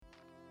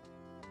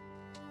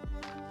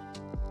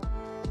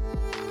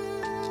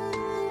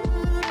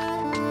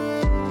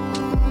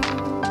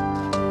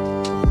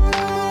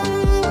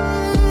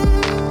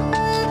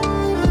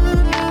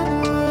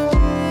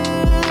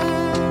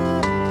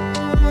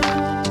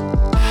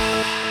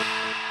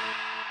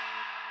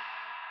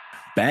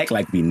back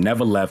like we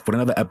never left with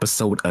another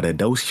episode of the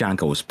Dos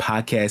Chancos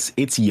podcast.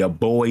 It's your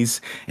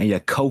boys and your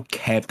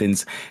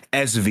co-captains,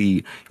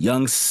 SV,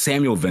 young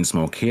Samuel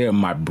Vinsmoke here,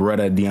 my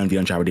brother, Dion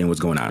Chabardine. What's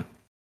going on?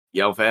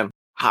 Yo, fam.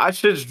 Hot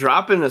shit's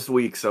dropping this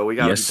week, so we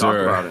got to talk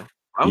about it.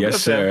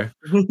 Yes, sir.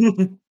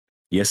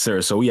 Yes,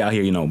 sir. So we out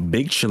here,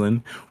 big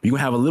chilling. We're going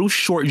to have a little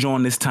short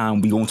John this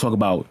time. We're going to talk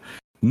about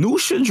new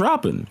shit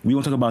dropping. We're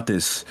going to talk about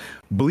this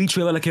Bleach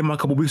trailer that came out a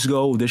couple weeks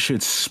ago. This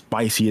shit's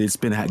spicy. It's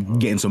been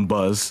getting some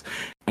buzz.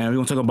 And we're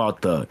going to talk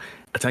about the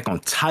Attack on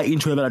Titan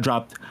trailer that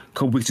dropped a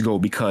couple weeks ago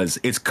because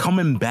it's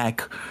coming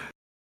back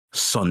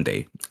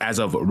Sunday as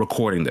of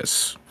recording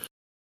this.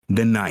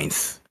 The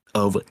 9th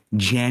of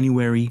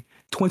January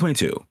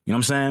 2022. You know what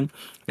I'm saying?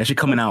 That shit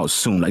coming out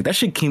soon. Like, that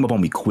shit came up on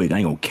me quick. I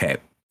ain't gonna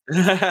cap.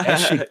 That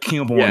shit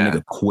came up on one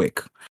nigga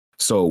quick.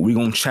 So we're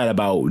gonna chat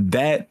about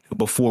that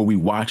before we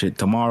watch it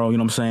tomorrow. You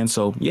know what I'm saying?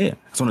 So yeah,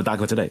 it's on the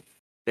docket today.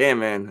 Damn,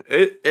 man.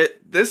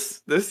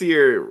 This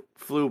year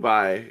flew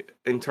by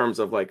in terms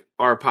of like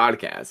our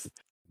podcast.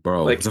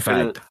 Bro, like, it's a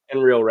fact. In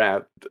real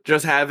rap.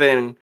 Just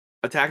having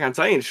Attack on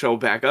Titan show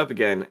back up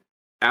again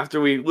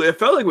after it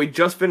felt like we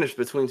just finished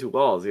Between Two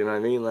Walls, you know what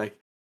I mean? Like,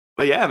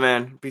 but yeah,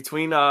 man,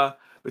 between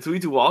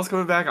Two Walls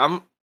coming back,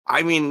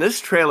 this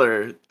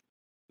trailer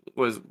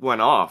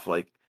went off.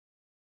 Like,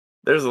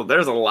 there's a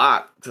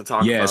lot to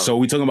talk about. Yeah, so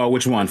we talking about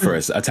which one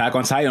first? Attack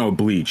on Titan or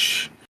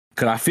Bleach?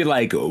 Because I feel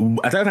like Attack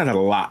on Titan had a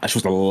lot. It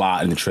shows a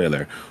lot in the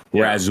trailer,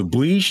 whereas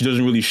Bleach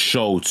doesn't really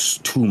show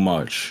too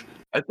much.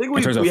 I think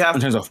in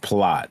terms of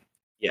plot.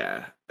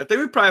 Yeah, I think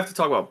we probably have to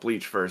talk about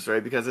Bleach first,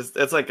 right? Because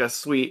it's like a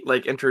sweet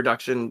like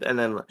introduction, and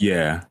then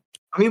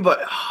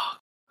but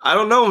I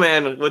don't know,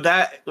 man. With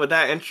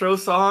that intro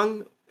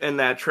song and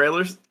that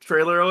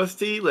trailer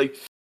OST, like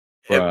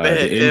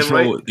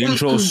the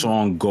intro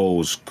song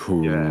goes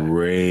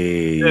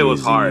crazy. It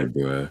was hard,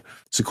 bro.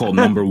 Is it called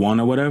Number One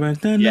or whatever?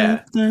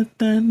 Yeah.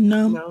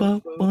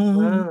 Number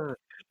one.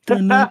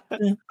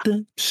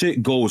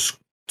 Shit goes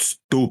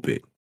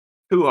stupid.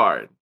 Too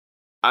hard.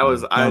 I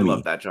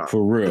love that genre.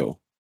 For real.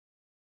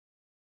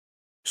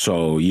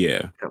 So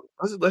yeah.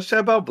 Let's chat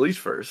about Bleach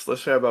first. Yeah.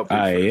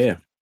 So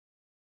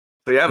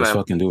yeah, Let's man.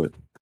 fucking do it.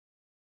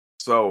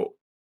 So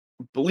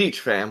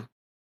Bleach, fam.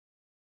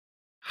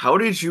 How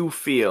did you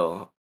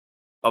feel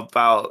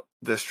about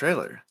this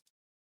trailer?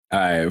 All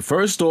right,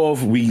 first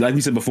off, like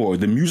we said before,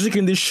 the music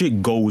in this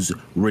shit goes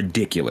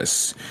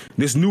ridiculous.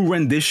 This new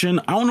rendition,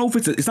 I don't know if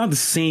it's not the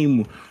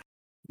same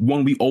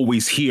one we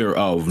always hear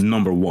of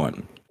Number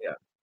One. Yeah.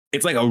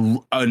 It's like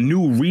a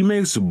new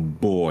remix,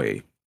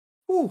 boy.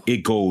 Ooh.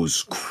 It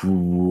goes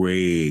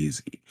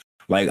crazy.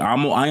 Like,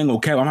 I ain't gonna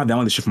cap, I'm not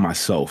downloading this shit for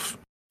myself.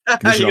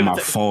 This shit on my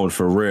phone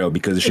for real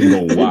because it should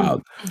go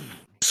wild.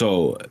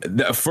 So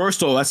first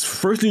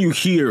thing you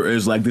hear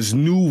is like this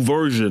new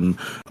version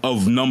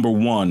of Number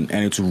One,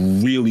 and it's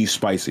really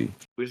spicy.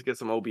 We just get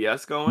some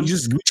OBS going. We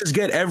just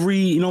get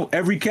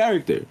every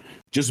character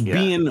just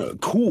being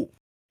cool,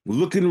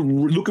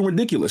 looking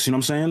ridiculous. You know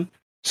what I'm saying?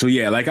 So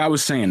yeah, like I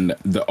was saying,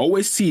 the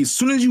OST. As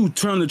soon as you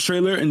turn the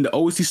trailer and the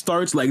OST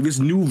starts, like this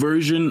new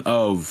version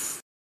of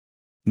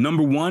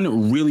Number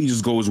One really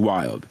just goes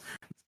wild.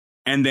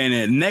 And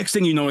then next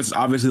thing you know, it's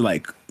obviously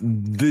like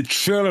the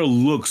trailer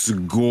looks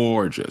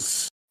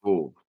gorgeous.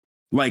 Ooh.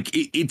 Like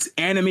it's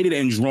animated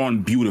and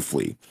drawn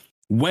beautifully.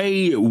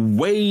 Way,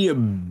 way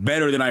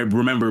better than I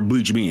remember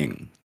Bleach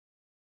being.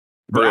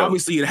 But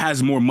obviously it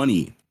has more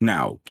money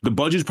now. The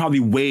budget's probably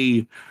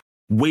way,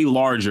 way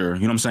larger,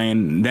 you know what I'm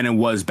saying, than it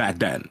was back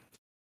then.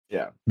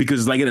 Yeah.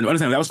 Because like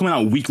understand that was coming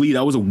out weekly.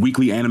 That was a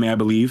weekly anime, I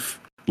believe.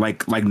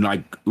 Like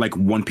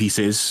One Piece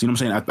is. You know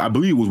what I'm saying? I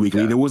believe it was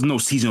weekly. There was no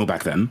seasonal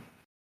back then.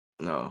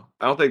 No,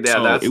 I don't think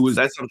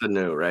that's something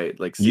new, right?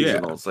 Like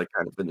seasonal is like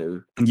kind of the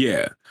new.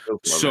 Yeah.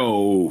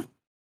 So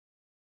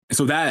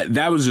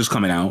that was just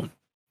coming out,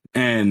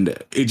 and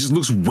it just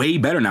looks way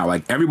better now.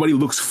 Like everybody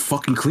looks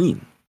fucking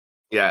clean.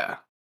 Yeah,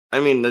 I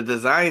mean the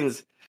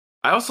designs.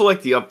 I also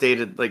like the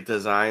updated like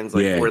designs,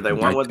 like where they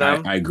went with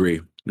them. I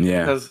agree.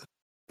 Yeah, because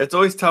it's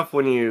always tough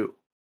when you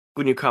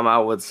come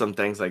out with some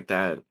things like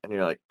that, and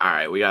you're like, all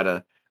right, we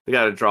gotta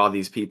draw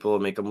these people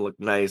and make them look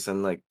nice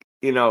and like.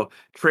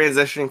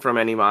 Transitioning from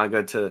any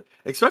manga to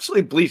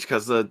especially Bleach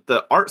because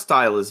the art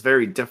style is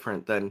very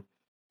different than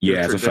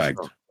it's a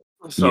fact.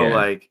 So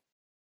like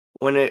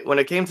when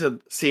it came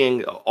to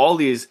seeing all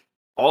these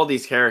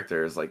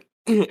characters like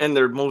in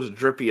their most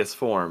drippiest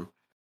form,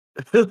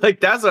 like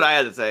that's what I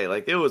had to say.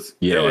 Like it was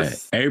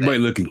everybody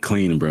looking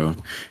clean, bro.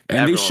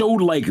 And they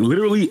showed like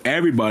literally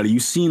everybody. You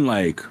seen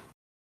like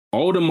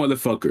all the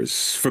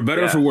motherfuckers for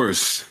better or for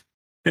worse.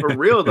 For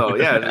real though,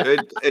 yeah,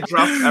 it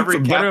dropped every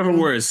for better or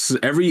worse.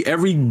 Every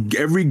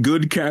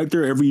good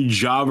character, every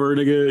jobber,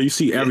 nigga, you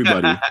see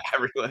everybody.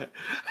 Everywhere.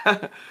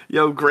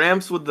 Yo,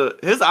 Gramps with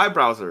his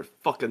eyebrows are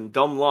fucking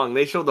dumb long.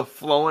 They show the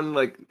flowing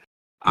like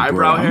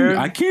eyebrow hair.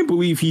 I can't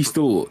believe he's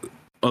still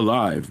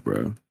alive,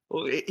 bro.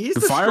 Well, he's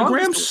the Fire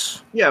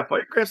Gramps. Yeah,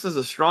 Fire Gramps is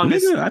the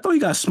strongest. Nigga, I thought he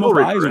got smoked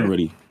by Aizen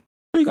already.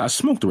 He got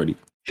smoked already.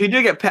 He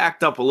did get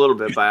packed up a little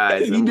bit by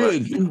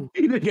Aizen.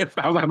 He did get.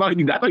 I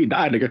thought he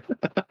died, nigga.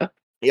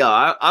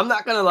 Yeah, I'm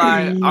not gonna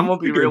lie. I'm gonna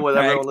be real with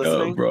everyone Packed up,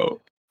 listening.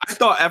 bro. I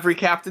thought every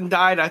captain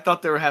died. I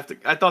thought there would have to.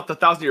 I thought the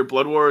Thousand Year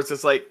Blood War was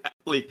just like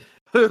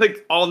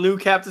all new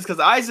captains because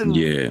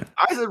Yeah,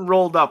 Eisen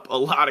rolled up a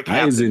lot of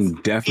captains.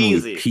 Aizen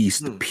definitely Easy.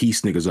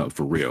 piece niggas up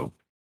for real.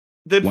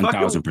 Did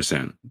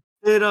 1000%.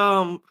 Did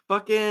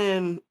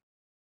fucking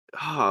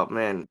oh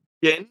man,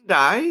 Gin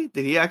die?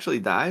 Did he actually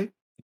die?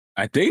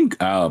 I think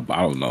I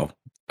don't know.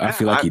 I Yeah,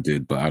 feel like he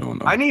did, but I don't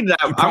know. I need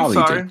that. He I'm probably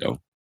sorry did though.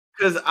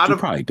 because He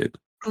probably did.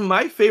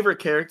 my favorite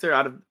character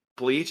out of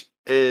Bleach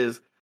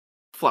is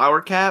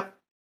Flower Cap,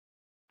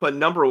 but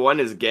number one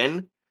is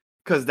Gen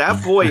because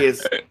that boy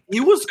he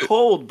was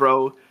cold,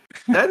 bro.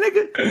 That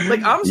nigga,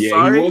 like, I'm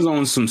sorry. He was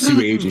on some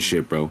secret agent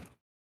shit, bro.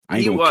 I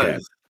ain't gonna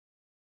cap.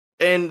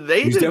 And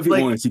they He's did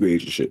definitely like on secret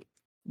agent shit.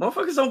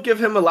 motherfuckers don't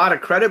give him a lot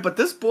of credit, but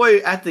this boy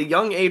at the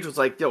young age was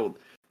like, yo,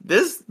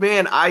 this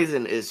man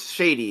Eisen is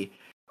shady.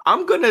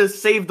 I'm gonna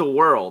save the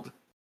world.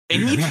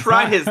 And he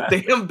tried his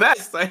damn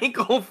best. I ain't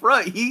gonna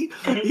front. He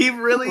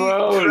really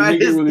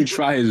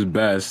tried his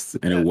best,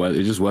 and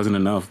it just wasn't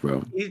enough,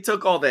 bro. He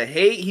took all the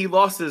hate. He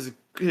lost his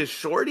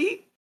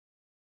shorty.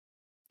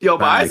 Yo,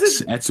 but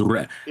Eisen, that's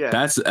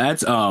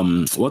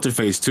what's her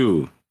face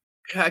too?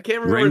 I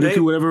can't remember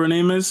Rengoku, whatever her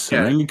name is.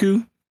 Yeah.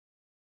 Rengoku.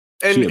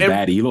 And, she a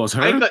baddie. You lost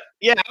her. I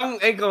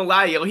ain't gonna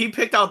lie, yo. He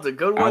picked out the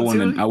good one I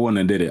wouldn't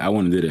have did it. I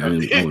don't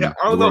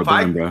know if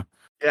I could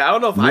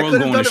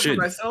have done it for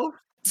myself.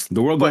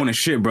 The world going to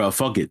shit, bro.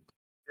 Fuck it.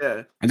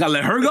 Yeah. I gotta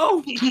let her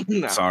go?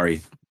 No.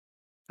 Sorry.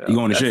 No, you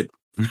going to shit.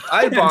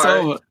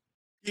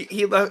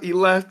 He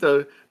left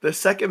the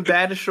second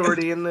baddest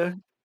shorty in the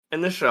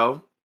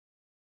show.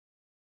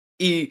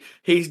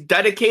 He's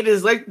dedicated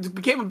his life,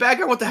 became a bad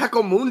guy with the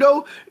Hecko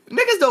Mundo.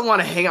 Niggas don't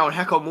want to hang out in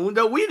Hecko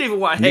Mundo. We didn't even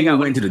want to hang out.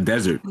 We went to the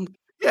desert.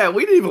 Yeah,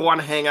 we didn't even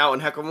want to hang out in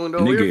Hecko Mundo.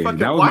 Nigga, we were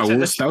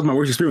that was my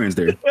worst experience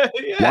there.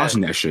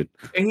 Watching that shit.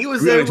 And he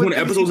was there. 20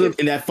 episodes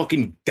in that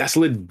fucking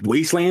desolate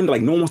wasteland.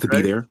 Like, no one wants to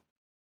be there.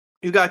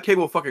 You got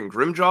Cable fucking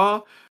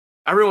Grimjaw.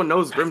 Everyone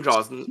knows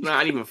Grimjaw's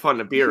not even fun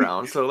to be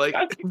around. So, like,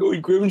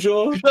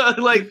 Grimjaw.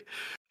 Like,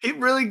 he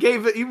really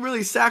gave it. He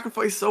really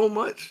sacrificed so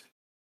much.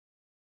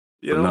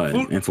 You know,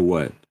 and for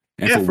what?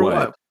 And for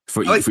what?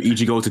 For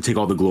Ichigo to take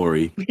all the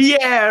glory.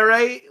 Yeah,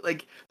 right.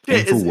 Like,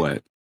 and for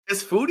what?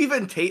 Is food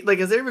even taste? Like,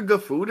 is there even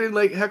good food in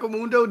like Hecko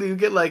Mundo? Do you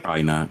get like?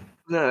 Probably not.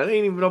 No, it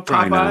ain't even no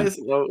Popeyes.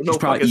 No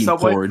probably eating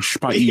Subway. Porridge.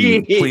 Probably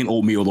eating plain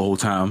oatmeal the whole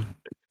time.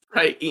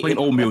 Right. Plain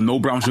oatmeal, no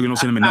brown sugar, no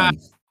cinnamon, nothing.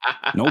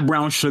 No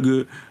brown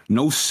sugar,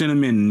 no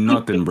cinnamon,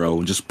 nothing,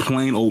 bro. Just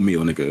plain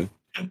oatmeal, nigga.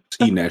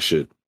 Just eating that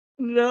shit.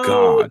 No.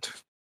 God.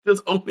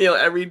 Just oatmeal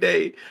every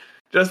day.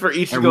 Just for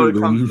Ichigo to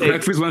come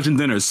breakfast, lunch, and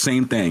dinner,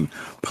 same thing.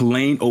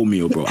 Plain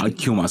oatmeal, bro. I'd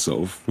kill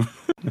myself.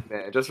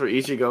 Man, just for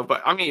Ichigo.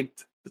 But I mean,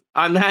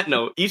 on that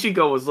note,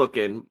 Ichigo was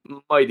looking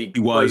mighty.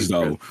 He was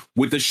though.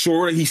 With the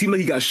shorter, he seemed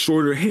like he got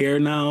shorter hair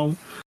now.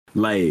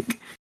 Like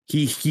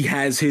he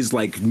has his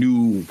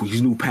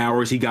new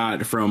powers he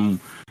got from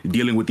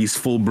dealing with these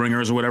full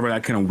bringers or whatever,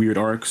 that kind of weird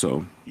arc.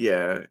 So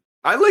yeah,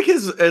 I like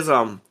his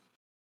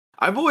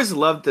I've always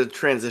loved the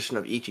transition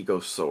of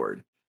Ichigo's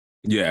sword.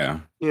 Yeah,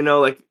 you know,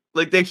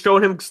 like they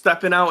showed him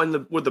stepping out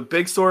with the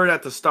big sword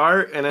at the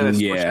start, and then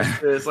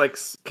it's like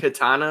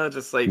katana,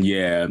 just like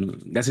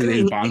that's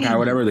his Bankai or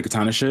whatever, the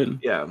katana shit.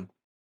 Yeah,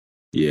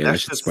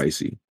 that's just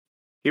spicy.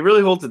 He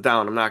really holds it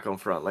down. I'm not going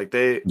front. Like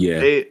they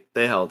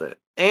held it.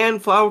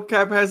 And Flower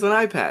Cap has an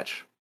eye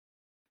patch.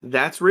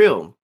 That's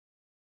real.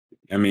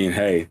 I mean,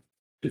 hey,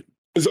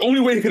 it's the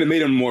only way he could have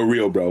made him more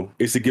real, bro,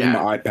 is to give him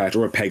an eye patch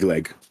or a peg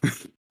leg.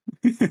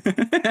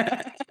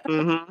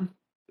 Mm-hmm.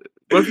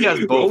 What if he has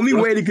both? The only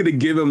way they could have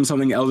given him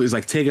something else is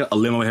like take a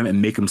limb of him and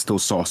make him still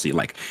saucy.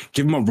 Like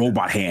give him a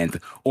robot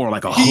hand or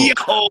like a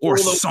hook or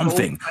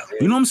something.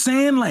 You know what I'm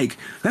saying? Like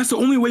that's the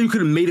only way you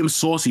could have made him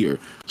saucier.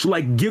 So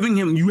like giving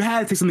him, you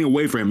had to take something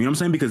away from him. You know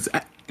what I'm saying? Because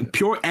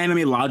pure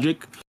anime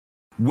logic,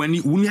 when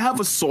you have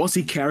a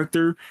saucy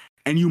character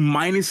and you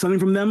minus something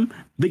from them,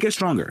 they get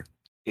stronger.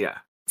 Yeah.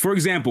 For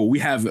example, we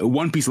have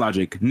One Piece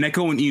logic.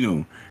 Neko and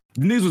Ino.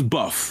 The niggas was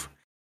buff.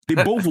 They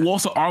both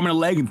lost an arm and a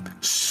leg and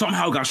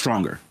somehow got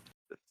stronger.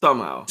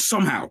 Somehow.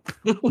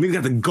 Nigga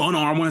got the gun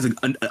arm, one has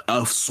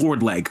a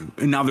sword leg,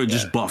 and now they're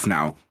just buff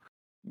now.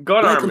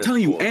 Gun arm. I'm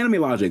telling you,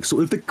 anime logic. So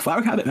if I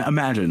had to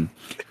imagine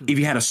if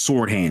he had a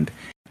sword hand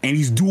and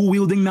he's dual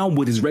wielding now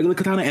with his regular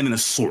katana and then a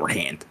sword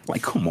hand.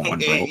 Like, come on,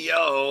 bro. Yo,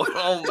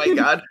 oh my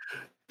god.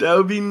 That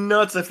would be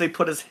nuts if they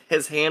put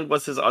his hand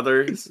was his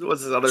other sword.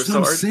 What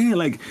I'm saying,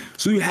 like,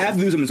 so you have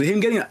to do something. So him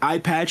getting an eye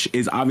patch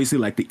is obviously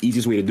like the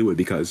easiest way to do it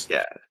because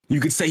you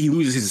could say he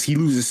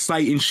loses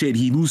sight and shit.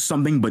 He loses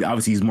something, but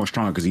obviously he's more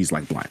stronger because he's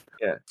like blind.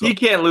 Yeah, so he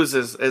can't lose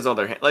his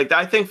other hand. Like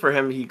I think for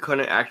him, he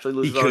couldn't actually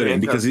lose. He his other hand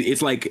because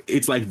it's like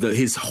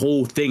his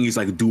whole thing is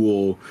like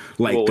dual,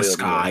 like dual the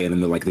sky and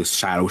then the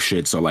shadow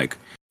shit. So like,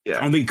 I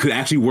don't think it could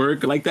actually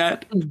work like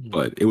that,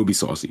 but it would be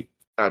saucy.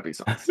 That'd be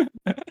saucy.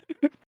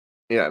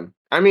 Yeah.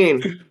 I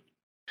mean,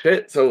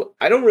 shit. So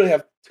I don't really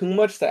have too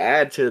much to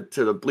add to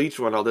the Bleach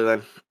one, other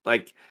than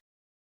like,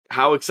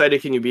 how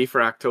excited can you be for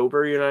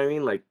October? You know what I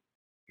mean? Like,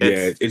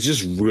 It's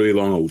just really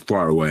long,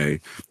 far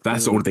away.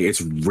 That's the only thing.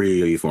 It's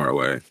really far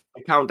away.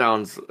 The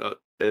countdowns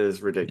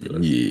is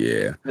ridiculous.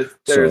 Yeah. It's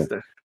So Thursday.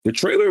 the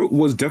trailer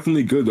was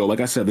definitely good though. Like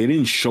I said, they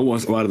didn't show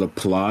us a lot of the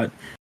plot,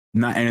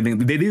 not anything.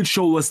 They did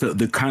show us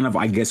the kind of,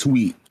 I guess,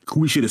 who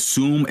we should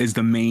assume is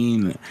the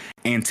main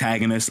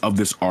antagonist of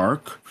this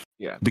arc.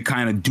 Yeah. The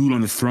kind of dude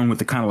on the throne with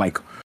the kind of like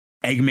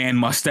Eggman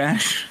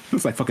mustache.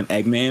 It's like fucking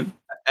Eggman.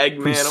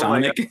 Eggman,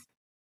 Sonic.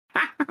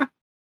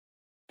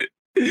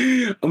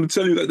 I'm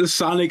telling you, like the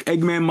Sonic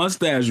Eggman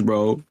mustache,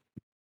 bro.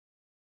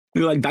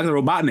 You're like Dr.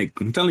 Robotnik.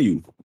 I'm telling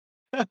you.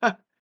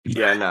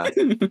 Yeah, nah.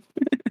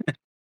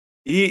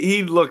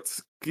 he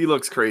looks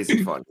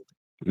crazy fun.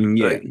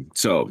 Yeah. Like,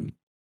 so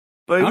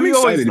but I'm we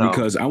always excited know.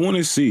 because I want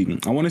to see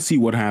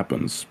what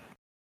happens.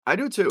 I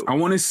do too. I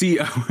want to see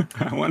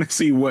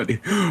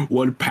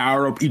what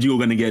power up Ichigo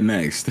gonna get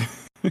next.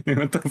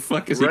 What the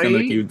fuck is he gonna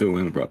Right? keep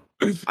doing, bro?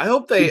 I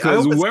hope they. I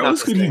Because hope it's where not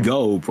else the could he same.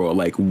 go, bro?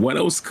 Like, what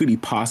else could he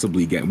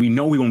possibly get? We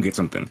know we're gonna get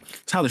something.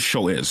 That's how the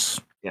show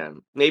is. Yeah,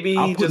 maybe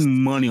I'll he put just.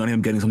 money on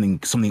him getting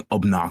something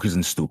obnoxious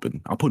and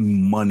stupid. I'll put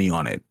money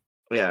on it.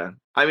 Yeah,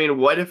 I mean,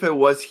 what if it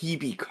was he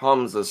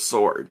becomes a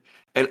sword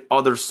and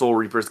other Soul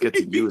Reapers get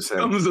to use him?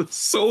 Comes a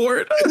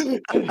sword,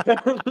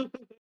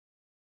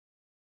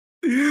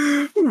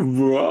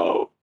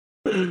 bro.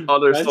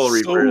 Other That's Soul so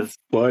Reapers.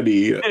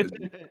 funny.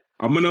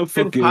 I'm gonna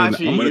Kenpachi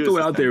throw it used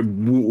out there.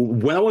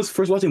 When I was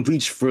first watching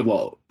Bleach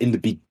for in the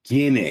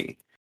beginning,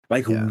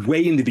 like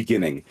way in the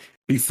beginning,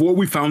 before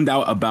we found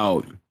out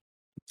about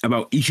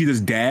Ishida's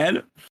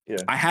dad,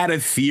 I had a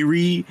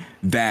theory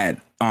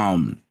that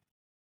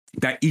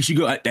that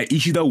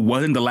Ishida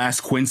wasn't the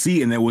last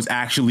Quincy, and it was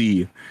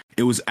actually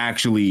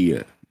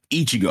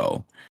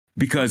Ichigo,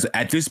 because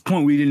at this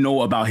point we didn't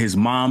know about his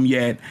mom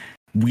yet.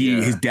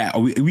 His dad,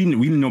 we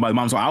didn't know about the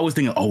mom, so I was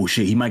thinking, oh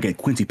shit, he might get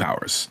Quincy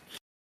powers.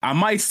 I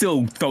might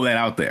still throw that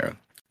out there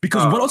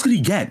because what else could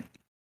he get?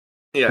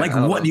 Yeah, like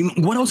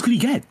what else could he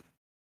get?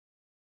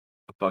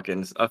 A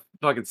fucking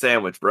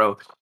sandwich, bro.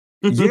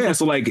 Yeah,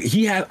 so like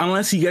he has,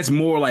 unless he gets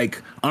more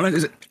like,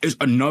 unless it's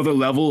another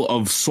level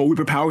of Soul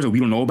Reaper powers that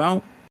we don't know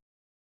about,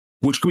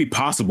 which could be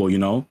possible, you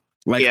know,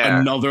 like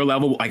another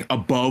level like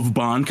above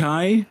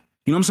Bankai. You know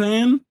what I'm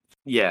saying?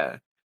 Yeah.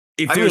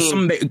 If there's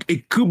something,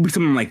 it could be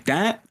something like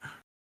that,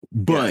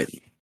 but.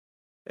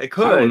 It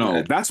could. I don't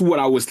know. That's what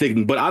I was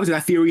thinking. But obviously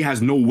that theory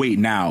has no weight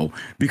now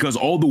because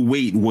all the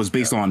weight was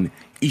based on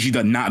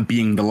Ishida not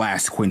being the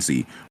last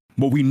Quincy.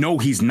 But we know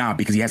he's not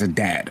because he has a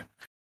dad.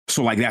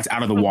 So like that's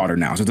out of the water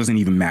now. So it doesn't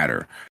even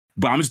matter.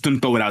 But I'm just gonna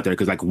throw it out there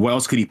because like what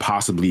else could he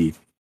possibly?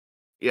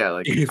 Yeah,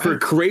 like for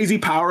crazy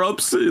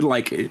power-ups,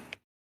 like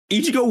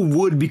Ichigo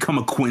would become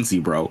a Quincy,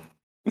 bro.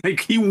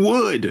 Like he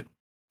would.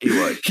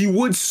 He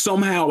would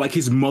somehow, like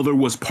his mother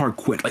was part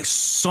Quincy, like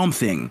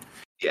something.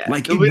 Yeah,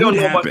 like we don't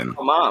know about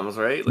moms,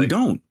 right? Like, we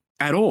don't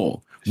at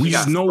all. We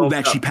just know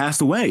that she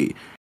passed away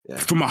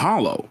from a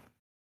hollow.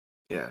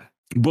 Yeah.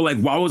 But like,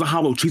 why was a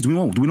hollow chasing?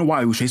 Do we know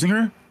why he was chasing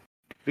her?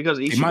 Because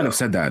Ichigo. They might have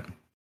said that.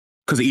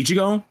 Because of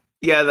Ichigo?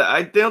 Yeah,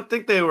 I don't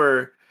think they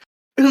were.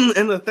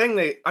 And the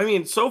thing I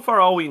mean, so far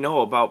all we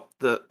know about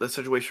the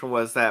situation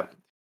was that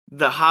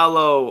the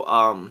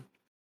hollow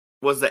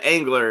was the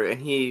angler, and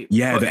he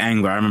the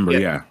angler. I remember.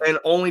 Yeah. And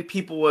only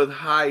people with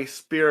high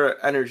spirit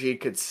energy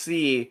could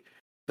see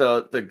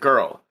the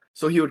girl,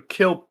 so he would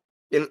kill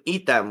and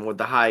eat them with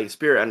the high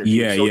spirit energy.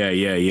 Yeah.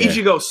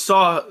 Ichigo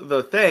saw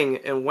the thing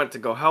and went to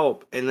go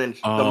help, and then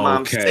the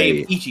mom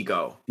saved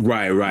Ichigo.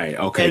 Right.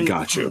 Okay,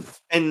 got you.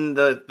 And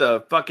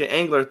the fucking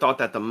angler thought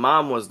that the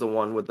mom was the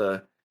one with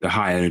the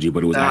high energy,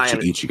 but it was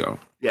actually Ichigo.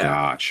 Yeah.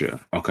 Gotcha.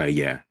 Okay,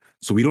 yeah.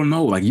 So we don't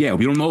know, we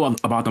don't know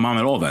about the mom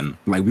at all then.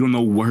 Like, we don't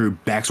know what her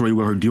backstory,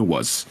 what her deal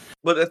was.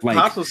 But if like,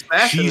 Pops was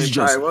fashion, it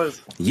probably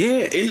was.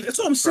 Yeah, that's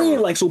what I'm saying.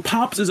 Like, so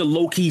Pops is a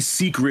low-key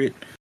secret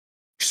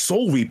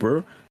Soul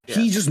Reaper. Yeah.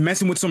 He's just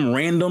messing with some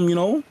random, you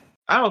know?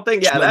 I don't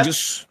think,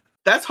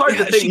 that's hard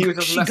to think. He was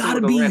just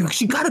messing with random.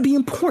 She gotta be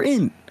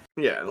important.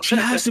 Yeah. She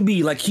has to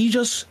be. Like, he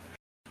just,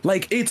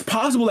 like, it's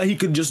possible that he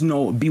could just,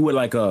 be with,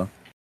 like, a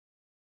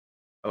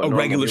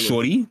regular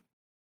shorty.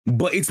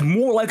 But it's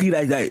more likely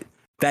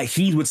that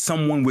he's with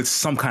someone with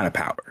some kind of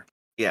power.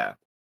 Yeah.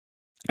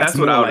 That's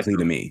what more likely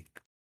to me.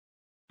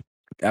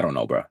 I don't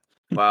know, bro.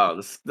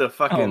 Wow, the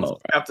fucking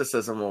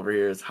skepticism over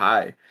here is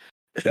high.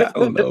 I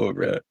don't know,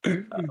 bro.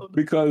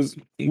 Because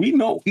we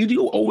know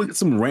Ichigo always gets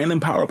some random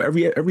power up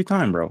every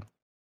time, bro.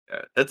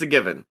 Yeah, it's a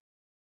given.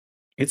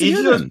 It's a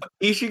given.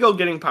 Ichigo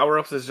getting power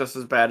ups is just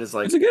as bad as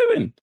like it's a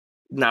given.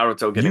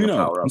 Naruto getting a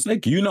power up. It's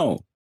like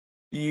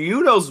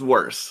Yuno's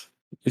worse.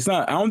 It's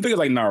not. I don't think it's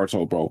like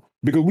Naruto, bro.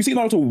 Because we see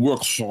Naruto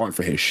work hard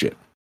for his shit.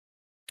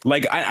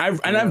 Like I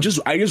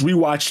just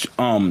rewatched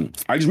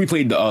I just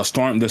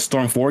replayed the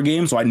Storm 4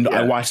 game, so I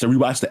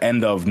rewatched the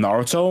end of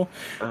Naruto.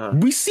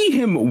 We see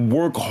him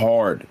work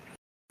hard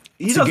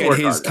to get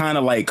his kind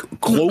of like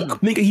cloak.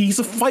 Nigga, he used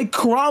to fight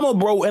Kurama,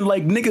 bro, and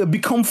like nigga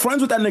become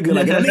friends with that nigga.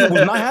 Like that nigga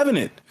was not having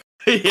it.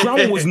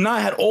 Kurama was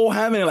not at all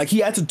having it. Like he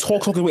had to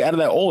talk his way out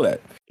of all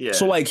that. Yeah.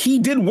 So like he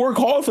did work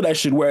hard for that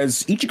shit,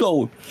 whereas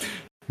Ichigo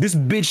This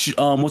bitch,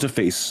 what's her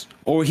face?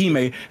 Or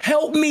Hime,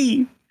 help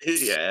me.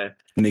 Yeah.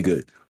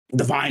 Nigga,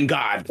 divine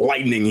god,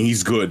 lightning,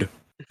 he's good.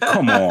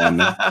 Come on.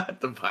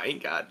 Divine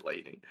God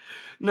Lightning.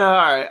 No, all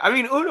right. I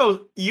mean,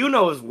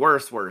 Yuno is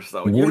worse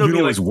though.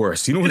 Yuno is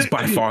worse. Yuno is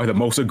by far the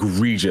most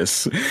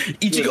egregious.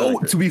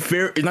 Ichigo, to be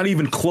fair, is not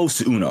even close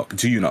to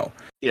Yuno.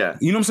 Yeah.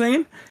 You know what I'm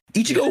saying?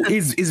 Ichigo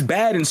is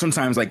bad, and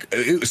sometimes like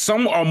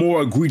some are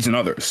more egregious than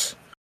others.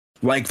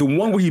 Like the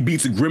one where he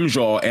beats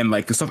Grimjaw and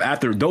like the stuff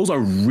after, those are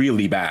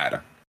really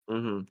bad.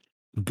 Mm-hmm.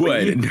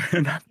 But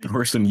they're not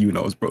worse than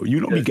Yuno's, bro. You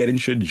don't be getting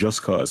shit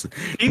just cause.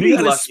 He be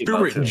got a lucky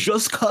spirit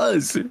just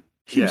cause.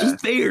 He's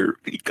just there.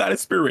 He got a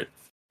spirit.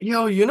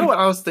 Yo, you know what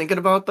I was thinking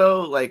about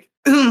though? Like,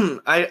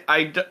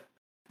 I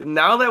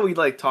now that we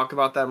like talk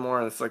about that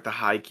more, it's like the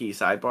high key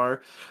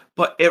sidebar.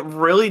 But it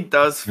really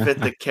does fit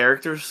the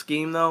character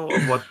scheme though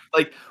of what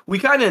like we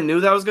kind of knew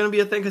that was going to be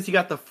a thing because he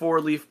got the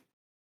 4-leaf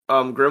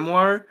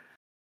grimoire.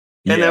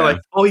 And they're like,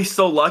 oh, he's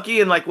so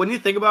lucky. And like when you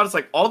think about it, it's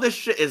like all this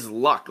shit is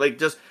luck. Like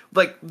just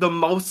like the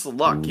most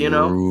luck, you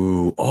know?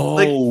 Ooh.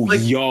 Oh,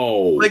 yo.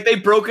 Like they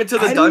broke into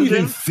the dungeon. I didn't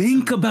even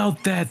think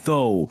about that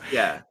though.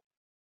 Yeah.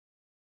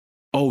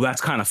 Oh,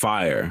 that's kind of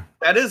fire.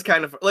 That is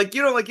kind of like,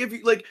 you know, like if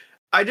you like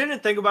I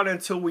didn't think about it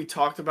until we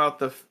talked about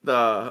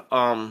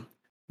the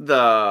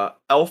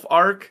elf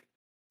arc.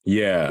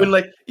 Yeah. When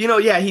like, you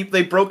know,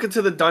 they broke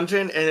into the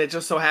dungeon and it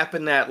just so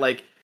happened that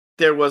like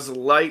there was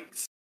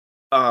lights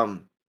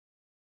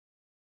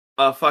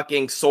a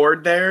fucking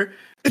sword there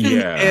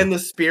and the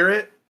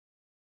spirit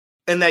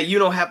and that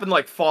happened to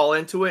like fall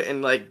into it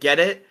and like get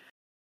it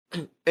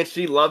and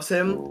she loves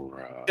him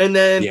and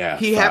then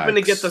he happened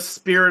to get the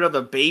spirit of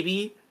the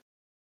baby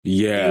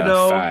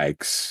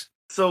facts.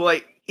 So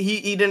like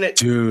he didn't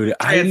dude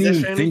I didn't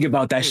even think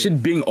about that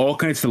shit being all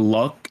connected to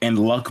luck and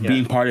luck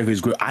being part of his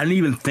group. I didn't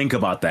even think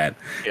about that.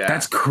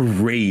 That's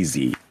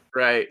crazy,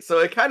 right? So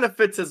it kind of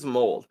fits his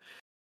mold.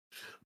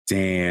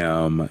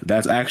 Damn,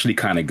 that's actually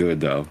kind of good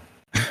though.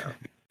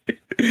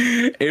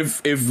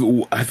 if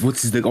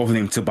what's his name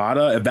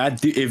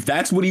Tabata, if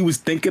that's what he was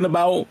thinking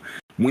about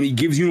when he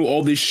gives you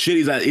all this shit,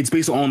 is that it's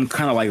based on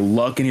kind of like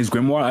luck in his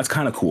grimoire. That's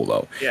kind of cool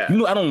though.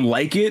 I don't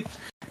like it.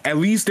 At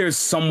least there's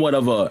somewhat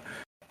of a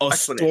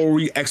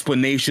story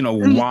explanation of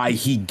why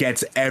he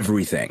gets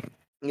everything.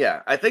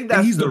 I think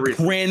that's he's the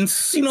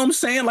prince. You know what I'm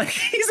saying? Like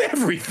he's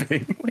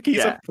everything. Like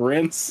he's a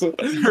prince,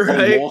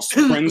 right? A lost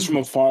prince from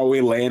a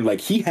faraway land.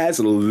 Like he has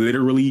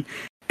literally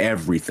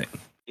everything.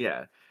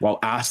 While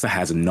Asta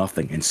has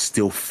nothing and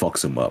still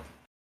fucks him up.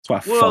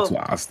 That's why I fucks with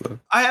Asta.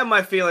 I have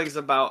my feelings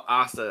about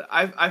Asta.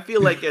 I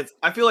feel like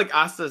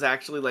Asta is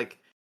actually like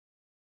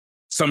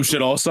some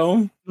shit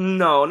also?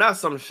 No, not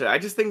some shit. I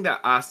just think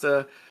that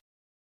Asta,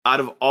 out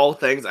of all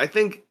things, I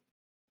think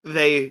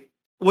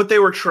what they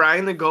were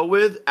trying to go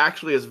with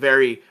actually is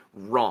very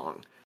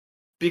wrong.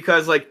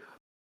 Because like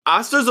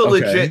Asta's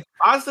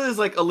Asta is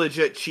like a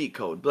legit cheat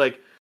code. Like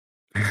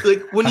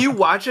when you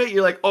watch it,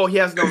 you're like, oh, he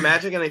has no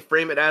magic, and they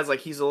frame it as like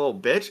he's a little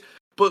bitch.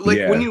 But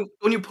like when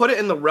you put it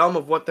in the realm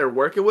of what they're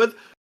working with,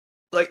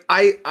 like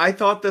I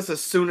thought this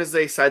as soon as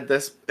they said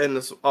this in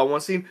this one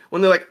scene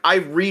when they're like, I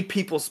read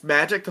people's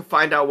magic to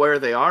find out where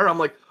they are. I'm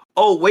like,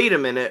 oh, wait a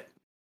minute,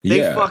 they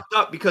fucked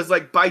up because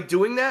like by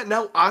doing that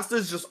now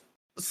Asta's just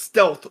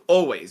stealth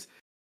always,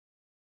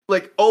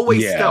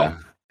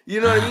 stealth.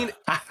 You know what I mean?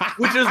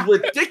 Which is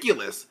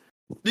ridiculous.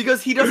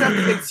 Because he doesn't have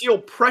to conceal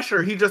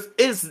pressure. He just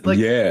is like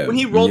when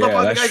he rolled up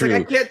on the guy, like,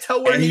 I can't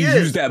tell where he is. He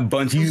used that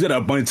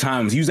a bunch of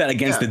times. He used that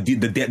against the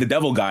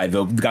devil guy,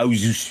 the guy who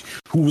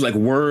was like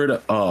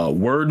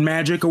word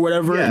magic or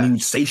whatever, and he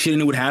would say shit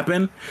and it would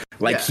happen.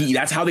 Like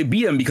that's how they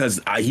beat him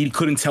because he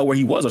couldn't tell where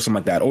he was or something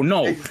like that. Oh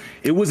no,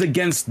 it was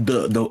against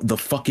the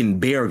fucking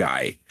bear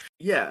guy.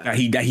 That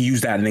he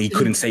used that and then he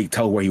couldn't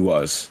tell where he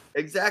was.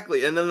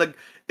 Exactly, and then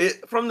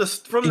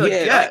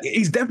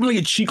he's definitely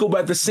a Chico,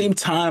 but at the same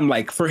time,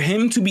 like for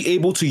him to be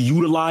able to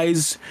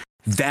utilize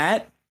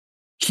that,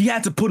 he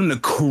had to put in a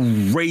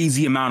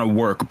crazy amount of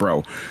work,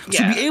 bro.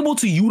 To be able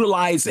to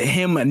utilize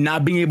him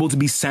not being able to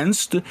be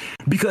sensed,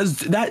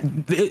 because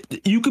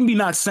you can be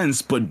not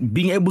sensed, but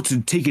being able to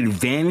take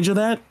advantage of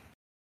that.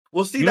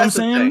 Well, see, that's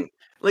the thing.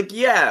 Like,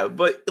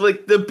 but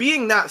like the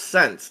being not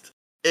sensed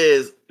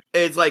is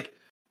like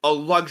a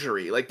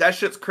luxury. Like that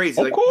shit's crazy.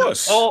 Of like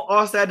course. All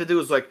Asta had to do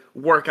was like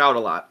work out a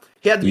lot.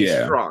 He had to be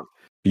strong.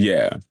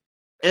 Yeah.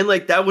 And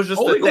like that was just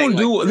all the they're thing.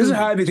 Gonna do, this is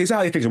how they fix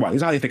it. This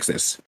is how they fix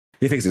this.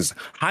 They fix this.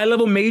 High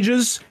level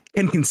mages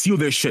can conceal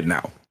their shit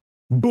now.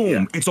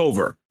 Boom, it's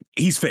over.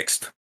 He's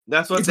fixed.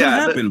 That's what's gonna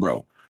happen,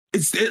 bro.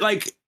 There's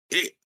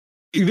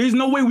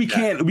no way we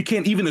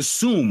can't even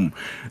assume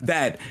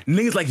that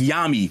niggas like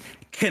Yami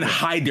can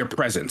hide their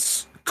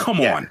presence.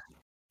 Come on.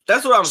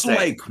 That's what I'm saying.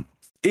 Like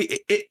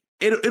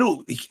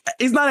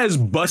it's not as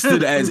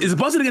busted as it's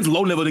busted against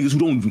low level niggas who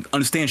don't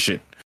understand shit.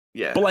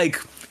 But like,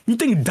 you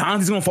think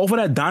Dante's gonna fall for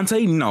that?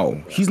 Dante?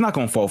 No, he's not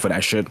gonna fall for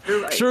that shit.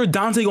 Right. Sure,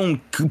 Dante gonna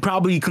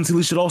probably conceal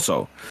his shit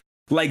also.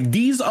 Like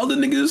these other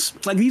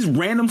niggas, like these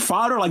random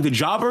fodder, like the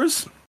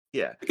jobbers.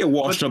 They get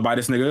washed up by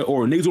this nigga,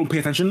 or niggas don't pay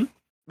attention.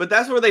 But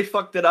that's where they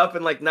fucked it up,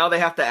 and like now they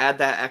have to add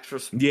that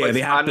extra. Yeah, like,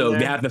 they have spot in to. there.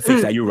 They have to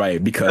fix that. You're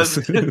right because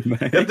if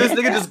this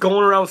nigga just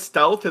going around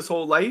stealth his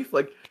whole life,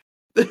 like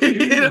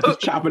just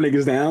chopping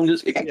niggas down,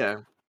 just yeah.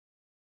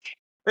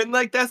 And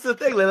like that's the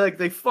thing,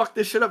 they fucked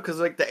this shit up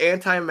because like the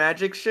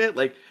anti-magic shit,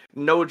 like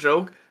no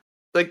joke,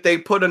 like they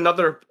put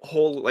another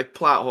whole like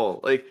plot hole.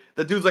 Like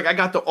the dude's like, I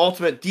got the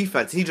ultimate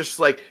defense. He just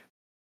like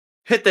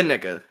hit the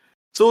nigga.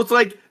 So it's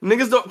like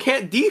niggas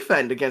can't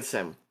defend against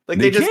him. Like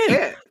they just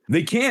can't.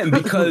 They can't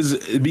because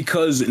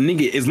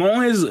nigga, as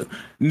long as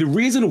the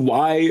reason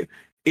why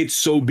it's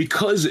so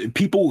because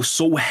people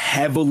so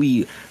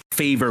heavily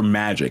favor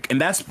magic,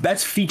 and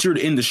that's featured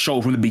in the show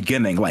from the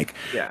beginning. Like,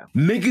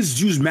 niggas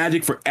use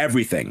magic for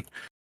everything,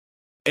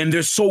 and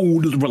they're so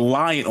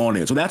reliant on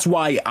it. So that's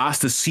why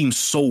Asta seems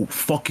so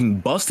fucking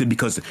busted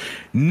because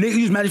niggas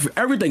use magic for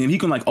everything, and he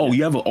can like, oh,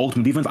 you have an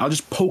ultimate defense. I'll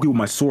just poke you with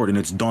my sword, and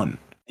it's done.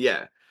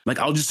 Yeah. Like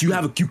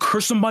you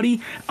curse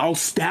somebody, I'll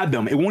stab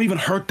them. It won't even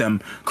hurt them.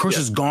 Curse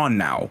is gone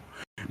now.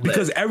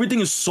 Because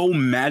everything is so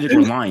magic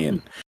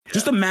reliant.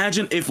 Just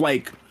imagine if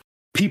like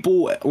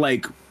people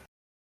like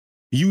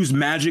use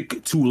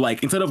magic to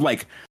like instead of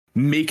like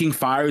making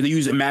fire, they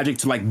use magic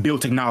to like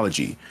build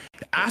technology.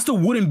 Asta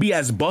wouldn't be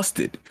as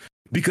busted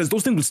because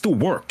those things would still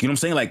work. You know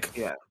what I'm saying? Like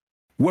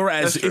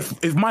whereas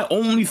if my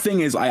only thing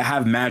is I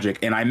have magic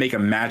and I make a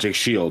magic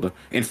shield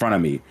in front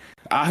of me,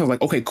 I was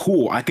like, okay,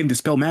 cool, I can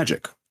dispel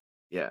magic.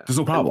 Yeah. There's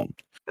no problem.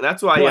 And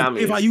that's why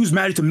if I use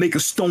magic to make a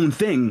stone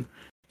thing,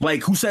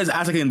 like who says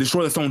Asta can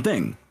destroy the stone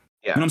thing?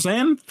 Yeah. You know what I'm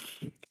saying?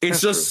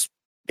 It's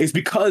it's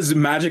because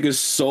magic is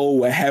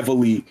so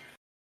heavily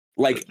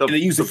like they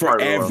use it for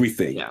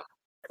everything. Yeah.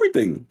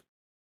 Everything.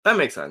 That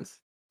makes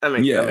sense. That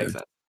makes sense.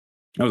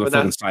 That was a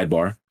fucking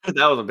sidebar.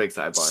 That was a big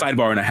sidebar.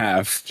 Sidebar and a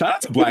half. Shout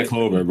out to Black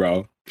Clover,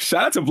 bro.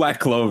 Shout out to Black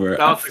Clover.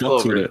 I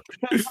fucks with it.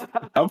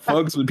 I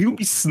fucks with people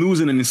be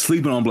snoozing and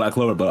sleeping on Black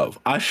Clover, but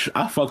I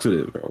fucks with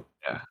it, bro.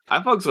 Yeah, I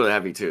fucks with it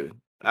heavy too.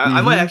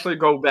 I might actually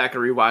go back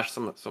and rewatch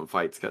some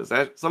fights because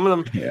some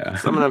of them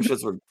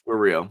shits were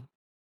real.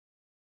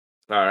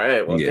 All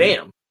right, well,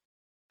 damn.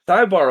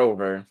 Sidebar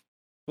over.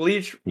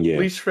 Bleach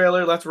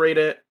trailer. Let's rate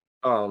it.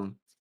 I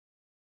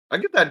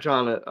give that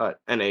John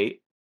an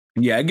 8.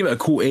 Yeah, I give it a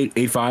cool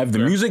 8.5. The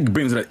music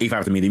brings it at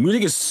 8.5 to me. The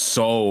music is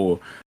so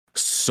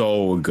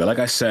good. Like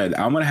I said,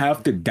 I'm gonna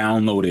have to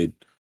download it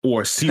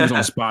or see it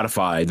on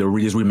Spotify. The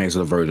remix of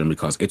the version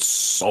because it's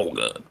so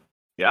good.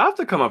 Yeah, I'll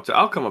come up to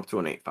an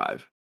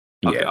 8.5.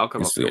 Okay, I'll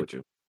come up to it with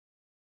you.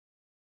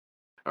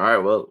 All right,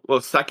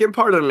 well, second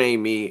part of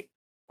me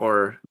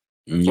or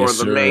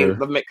the main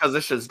because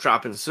this shit's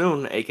dropping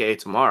soon, aka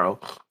tomorrow.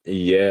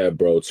 Yeah,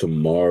 bro,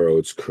 tomorrow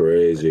it's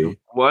crazy.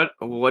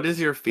 What is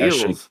your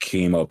feels? That shit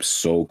came up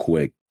so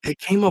quick. It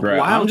came up bro,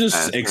 wild. I'm just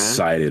fast,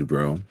 excited,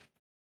 bro.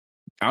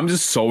 I'm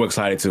just so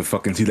excited to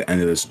fucking see the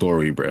end of the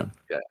story, bro.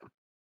 Yeah,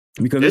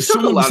 because there's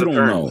so much we still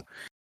don't know.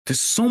 There's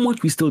so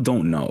much we still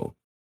don't know.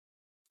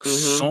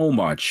 So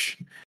much.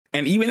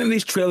 And even in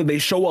this trailer, they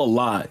show a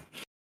lot.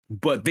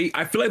 But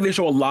I feel like they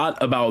show a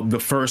lot about the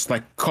first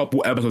like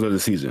couple episodes of the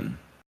season.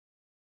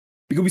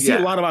 Because we see a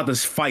lot about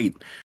this fight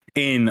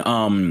in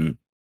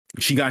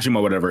Shigashima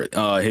or whatever,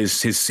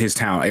 his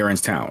town,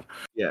 Eren's town.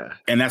 Yeah.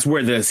 And that's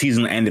where the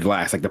season ended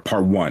last, like the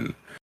part 1.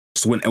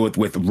 So with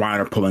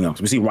Reiner pulling up.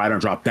 So we see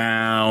Reiner drop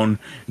down,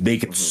 they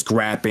get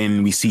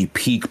scrapping, we see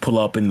Peak pull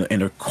up in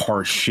their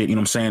car shit, you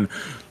know what I'm saying?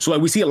 So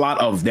like we see a lot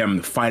of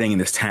them fighting in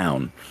this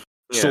town.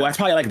 So that's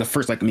probably like the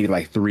first like maybe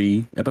like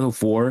 3, episode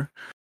 4.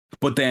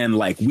 But then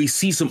like we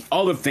see some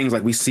other things,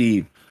 like we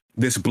see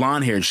this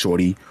blonde haired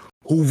shorty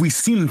who we've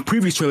seen in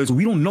previous trailers.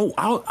 We don't know.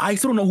 I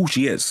still don't know who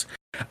she is.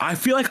 I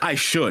feel like I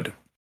should,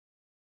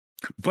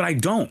 but I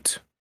don't.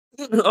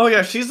 Oh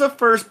yeah, she's the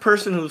first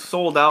person who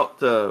sold out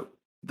the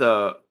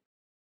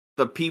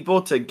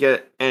people to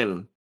get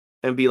in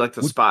and be like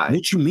the spy.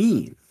 What you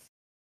mean?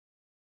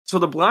 So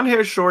the blonde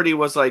haired shorty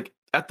was like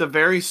at the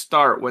very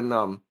start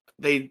when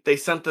they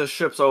sent the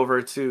ships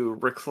over to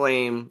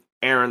reclaim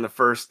Eren the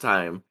first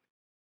time.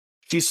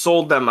 She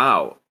sold them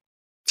out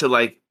to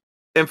like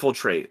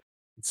infiltrate.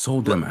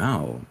 Sold them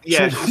out.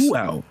 Yeah. Sold who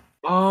out?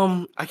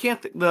 I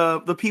can't think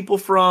the people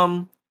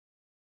from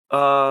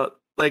I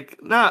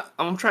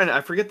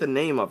forget the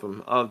name of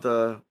them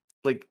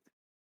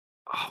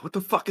what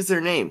the fuck is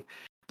their name?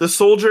 The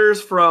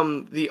soldiers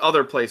from the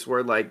other place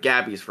where like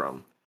Gabby's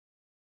from.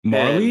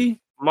 Marley?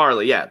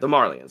 Marley, yeah, the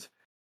Marleyans.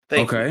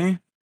 Okay.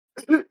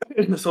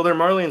 So they're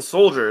Marleyan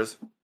soldiers,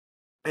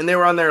 and they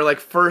were on their like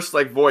first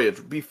like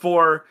voyage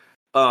before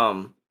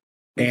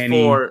Annie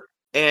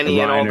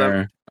and all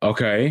them.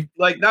 Okay.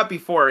 Like not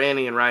before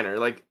Annie and Reiner.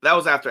 Like that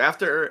was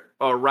after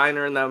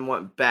Reiner and them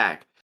went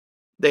back.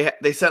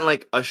 They sent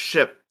like a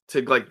ship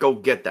to like go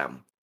get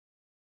them.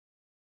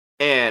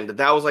 And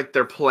that was like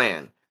their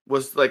plan.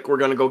 Was like we're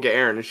gonna go get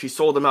Eren, and she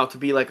sold them out to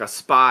be like a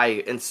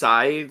spy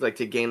inside, like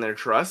to gain their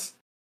trust.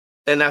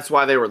 And that's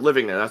why they were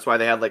living there. That's why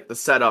they had like the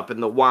setup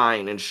and the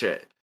wine and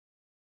shit.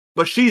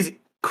 But she's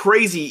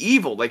crazy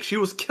evil. Like she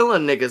was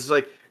killing niggas.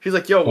 Like She's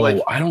like, yo, Oh,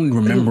 like I don't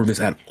remember this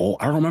at all.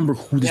 I don't remember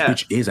who this Yeah.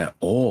 bitch is at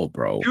all,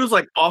 bro. she was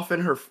like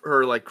offing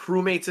her like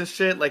crewmates and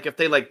shit. Like if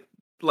they like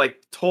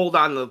told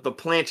on the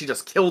plant, she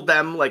just killed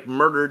them, like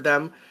murdered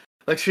them.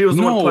 Like she was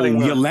the one No, putting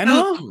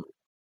Yelena?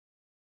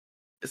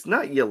 It's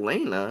not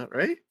Yelena,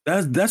 right?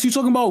 That's you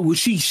talking about.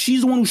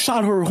 She's the one who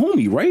shot her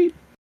homie, right?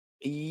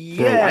 Bro,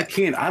 Yeah.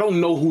 I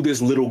don't know who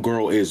this little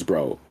girl is,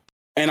 bro.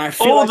 And I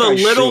feel like the I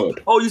little.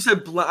 should. Oh, you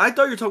said blonde. I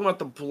thought you were talking about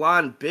the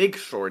blonde big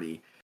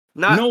shorty.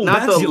 No,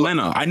 Not that's the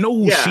Yelena. I know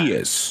who Yeah. she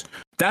is.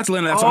 That's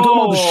Yelena. That's I'm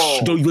talking Oh.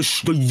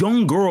 about the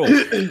young girl.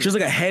 She's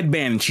like a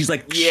headband. She's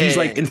like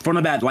Yeah. in front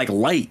of that like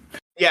light.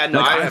 Yeah, no,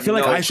 Like, I have feel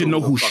like no I should clue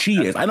know who the fuck she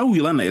that is. I know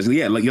who Yelena is.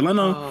 Yeah, like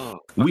Yelena, Oh,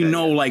 we okay,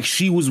 know yeah. like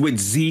she was with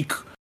Zeke.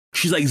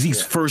 She's like Zeke's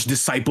Yeah. first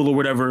disciple or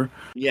whatever.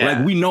 Yeah.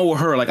 Like we know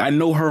her. Like I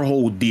know her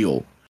whole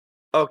deal.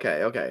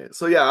 Okay.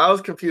 So yeah, I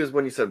was confused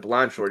when you said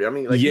blonde shorty. I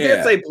mean, like you Yeah.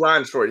 can't say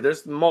blonde shorty.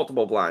 There's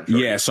multiple blonde shorties.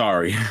 Yeah,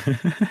 sorry.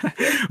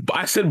 But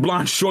I said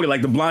blonde shorty,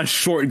 like the blonde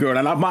short girl.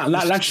 And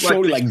not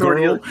shorty like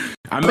shorty, girl.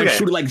 I meant okay.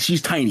 shorty like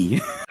she's tiny.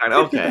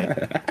 Okay.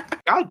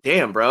 God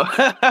damn, bro.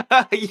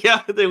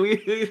 Yeah,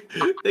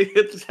 they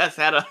just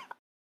had a.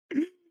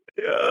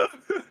 Yeah.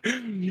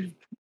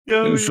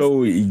 Yeah.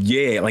 So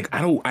yeah, like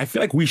I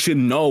feel like we should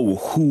know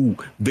who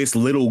this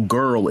little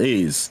girl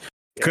is.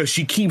 Because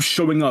she keeps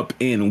showing up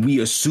in we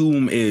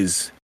assume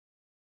is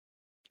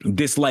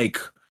this like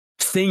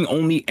thing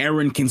only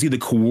Eren can see the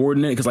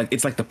coordinate, because like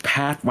it's like the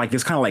path, like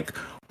this kind of like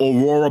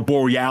aurora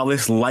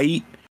borealis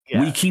light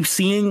we keep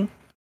seeing,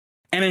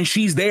 and then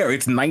she's there.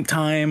 It's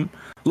nighttime.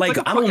 Like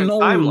It's I don't know.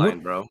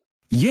 timeline, bro.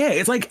 Yeah,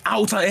 it's like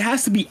outside. It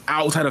has to be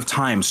outside of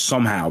time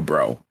somehow,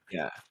 bro.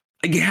 Yeah.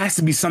 Like it has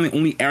to be something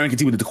only Eren can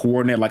see with the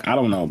coordinate. Like I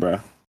don't know, bro.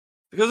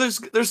 Because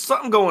there's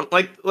something going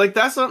like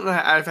that's something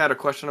that I've had a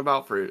question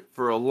about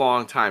for a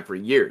long time, for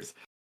years.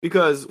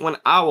 Because when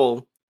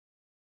Owl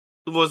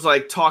was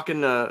like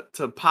talking to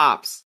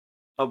Pops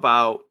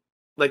about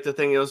like the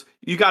thing, is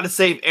you got to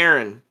save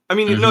Eren. I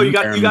mean, no, you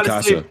got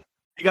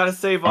to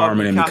save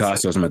Armin and Mikasa. Mikasa,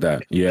 something like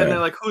that. Yeah. And they're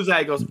like, who's that?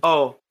 He goes,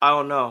 oh, I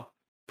don't know.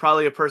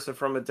 Probably a person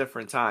from a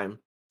different time.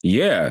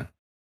 Yeah.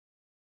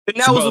 And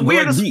that was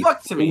weird as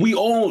fuck to me. We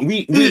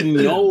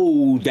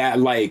know that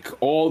like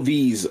all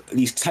these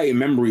tight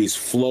memories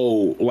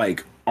flow,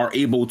 like are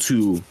able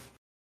to,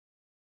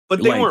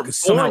 but they like, weren't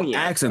somehow born yet,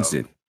 accents though.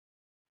 it.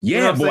 Yeah,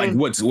 You know but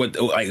like saying?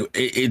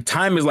 what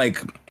time is like.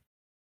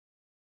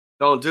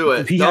 Don't do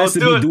it. He Don't has to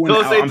do be it. doing.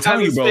 Don't say I'm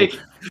telling you, bro. fake.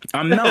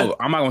 I'm not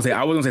gonna say.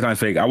 I wasn't gonna say time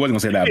fake. I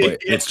wasn't gonna say that,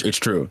 but it's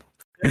true.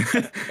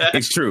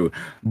 It's true.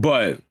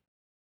 But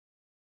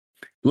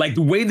like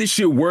the way this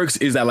shit works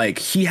is that like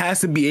he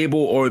has to be able,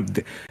 or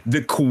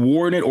the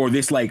coordinate, or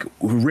this like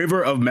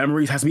river of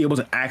memories has to be able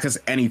to access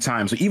any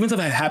time. So even if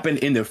that happened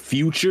in the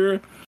future,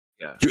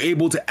 you're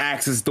able to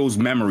access those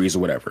memories or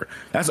whatever.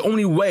 That's the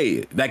only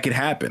way that could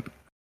happen.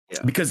 Yeah.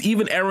 Because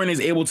even Eren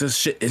is able to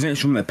shit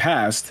from the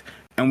past,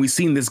 and we've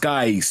seen this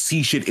guy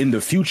see shit in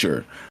the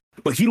future,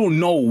 but he don't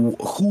know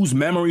whose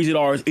memories it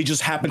are. It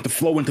just happened to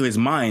flow into his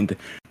mind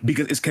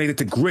because it's connected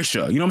to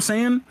Grisha. You know what I'm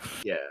saying?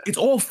 Yeah. It's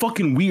all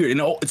fucking weird, and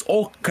it's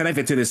all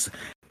connected to this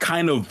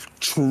kind of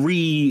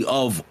tree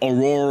of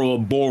Aurora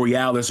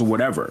Borealis or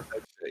whatever.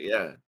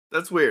 Yeah,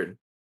 that's weird.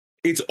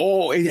 It's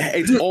all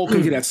connected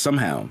to that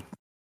somehow.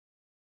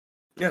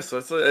 Yeah, so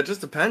it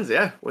just depends.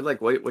 Yeah, what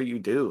you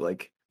do,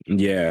 like.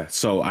 Yeah,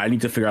 so I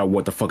need to figure out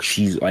what the fuck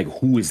she's like.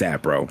 Who is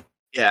that, bro?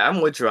 Yeah, I'm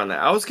with you on that.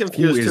 I was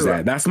confused. Who is too.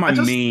 that? That's my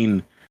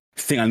main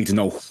thing I need to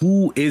know.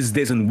 Who is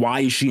this and why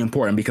is she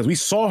important? Because we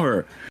saw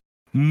her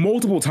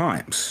multiple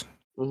times.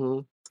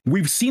 Mm-hmm.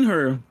 We've seen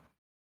her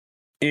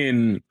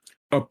in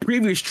a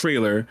previous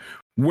trailer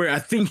where I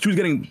think she was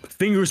getting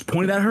fingers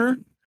pointed at her.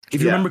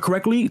 If you remember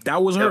correctly,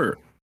 that was her.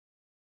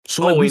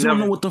 So like, we don't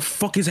know what the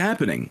fuck is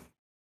happening.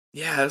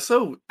 Yeah,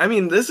 so I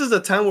mean, this is a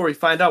time where we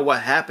find out what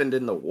happened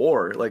in the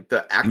war, like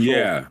the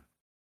actual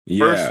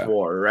first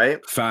war, right?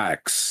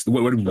 Facts.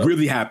 What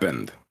really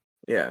happened?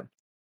 Yeah,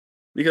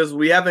 because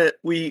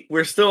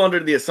we're still under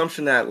the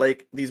assumption that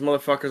like these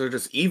motherfuckers are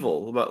just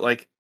evil, but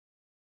like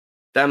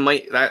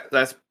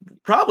that's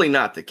probably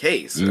not the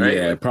case, right?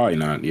 Yeah, probably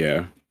not.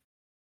 Yeah,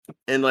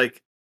 and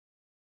like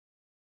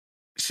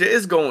shit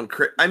is going.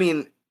 I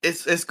mean,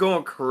 it's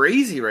going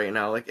crazy right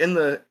now. Like in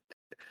the.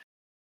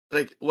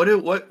 Like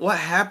what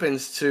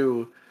happens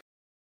to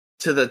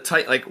the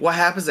tight, like what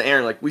happens to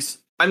Eren? Like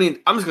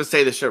I'm just gonna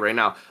say this shit right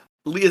now.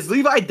 Is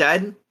Levi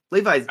dead?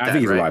 Levi's dead. I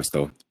think he's right? alive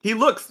still. He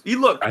looked.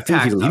 I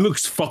think he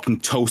looks fucking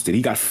toasted.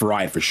 He got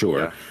fried for sure.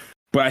 Yeah.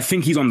 But I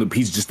think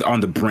he's just on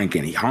the brink,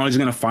 and Han's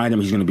gonna find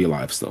him. He's gonna be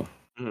alive still.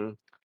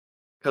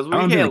 Because we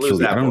can't lose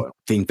that. I don't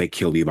think they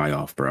kill Levi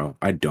off, bro.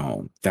 I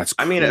don't. That's.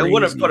 I mean, crazy. it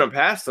wouldn't put him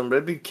past him, but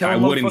it'd be killing.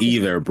 I wouldn't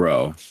either,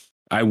 bro.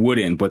 I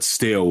wouldn't, but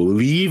still,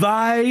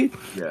 Levi.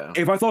 Yeah.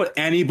 If I thought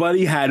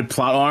anybody had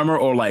plot armor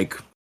or like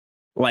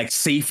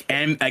safe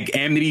and like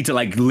amity to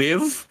like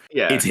live,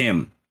 it's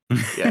him.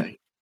 Yeah.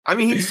 I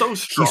mean, he's so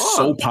strong. He's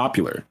so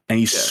popular and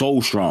he's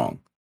so strong.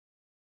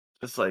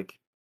 It's like,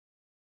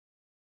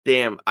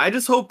 damn. I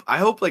hope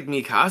like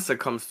Mikasa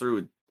comes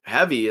through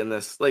heavy in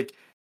this. Like,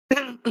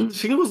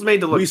 She was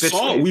made to look.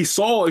 We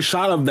saw a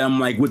shot of them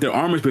like with their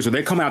armor pierced. So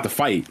they're coming out to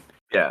fight.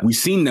 Yeah, we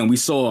seen them. We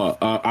saw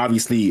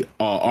obviously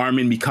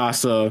Armin,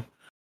 Mikasa,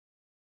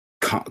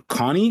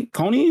 Connie.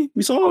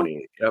 We saw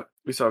Coney. Yep,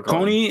 we saw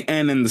Coney,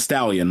 and then the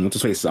Stallion.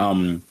 What's his face?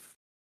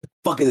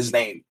 Fuck is his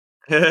name?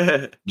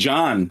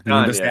 John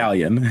the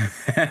Stallion.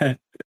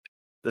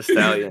 The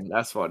Stallion.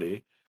 That's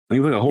funny. He's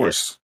like a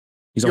horse.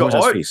 He's a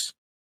horse's face.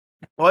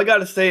 All I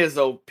gotta say is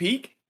though,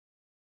 Peak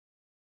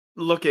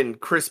looking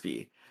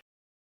crispy.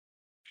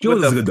 She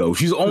looks good though.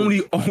 She's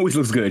always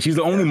looks good. She's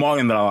the only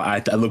Morgan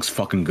that looks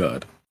fucking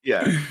good.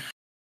 Yeah.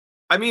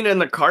 I mean, in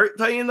the Cart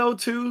Titan though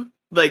too,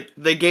 like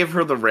they gave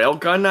her the rail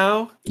gun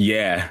now.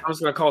 Yeah. I was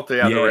gonna call it the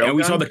rail gun. And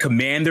we saw the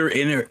commander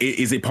in her.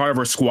 Is it part of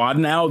her squad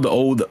now? The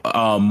old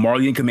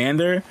Morgan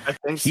commander. I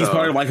think so. He's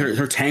part of like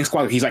her tank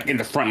squad. He's like in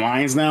the front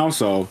lines now.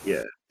 So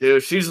yeah,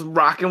 dude, she's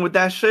rocking with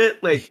that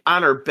shit like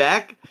on her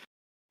back.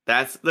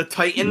 That's the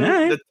Titan.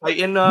 The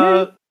Titan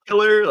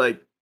killer.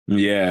 Like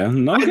yeah,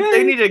 okay.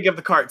 They need to give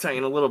the Cart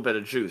Titan a little bit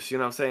of juice. You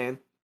know what I'm saying?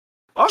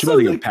 Also, she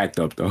doesn't get packed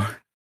up though.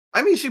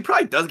 I mean, she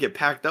probably does get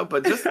packed up,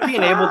 but just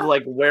being able to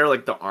like wear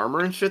like the armor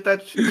and shit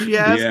that she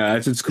has, yeah,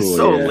 it's cool.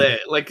 So lit,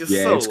 like it's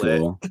so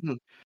lit. Cool.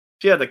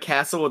 She had the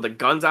castle with the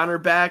guns on her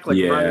back, like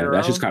yeah,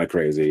 that's just kind of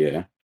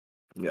crazy.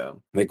 Yeah.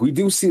 Like we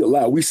do see a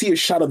lot. We see a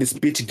shot of this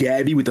bitch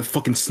Gabby with the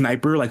fucking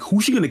sniper. Like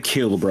who's she gonna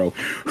kill, bro?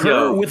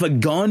 Her with a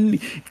gun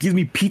gives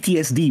me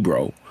PTSD,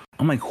 bro.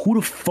 I'm like, who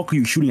the fuck are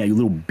you shooting at, you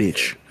little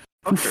bitch?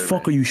 Who the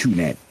fuck are you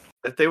shooting at?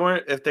 If they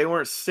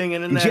weren't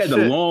singing in that she had shit.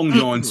 the long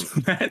johns.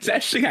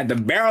 That shit had the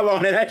barrel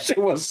on it. That shit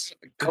was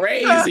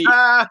crazy.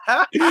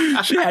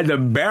 She had the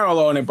barrel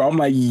on it, bro. I'm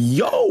like,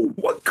 yo,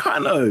 what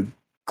kind of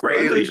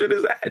crazy shit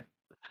is that?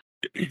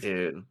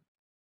 Dude.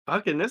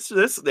 Fucking this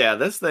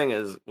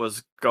thing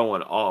was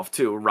going off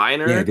too.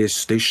 Reiner. Yeah,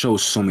 they show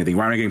so many things.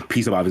 Reiner getting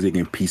pieced up, obviously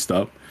getting pieced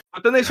up.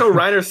 But then they show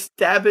Reiner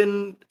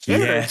stabbing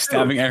Eren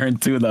stabbing Eren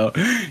too, though.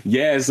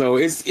 Yeah, so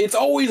it's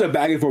always a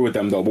back and forth with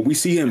them though, but we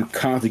see him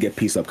constantly get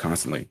pieced up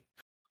constantly.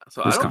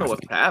 So I don't know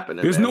what's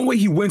happening. There's no way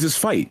he wins this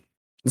fight.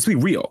 Let's be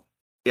real.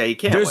 Yeah, he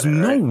can't. There's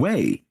no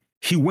way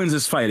he wins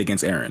this fight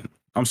against Eren.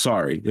 I'm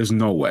sorry. There's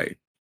no way.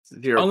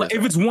 0%.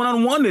 If it's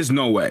one-on-one, there's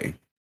no way.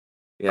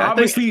 Yeah,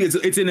 obviously,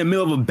 it's in the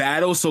middle of a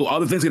battle, so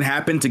other things can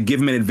happen to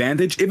give him an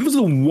advantage. If it was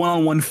a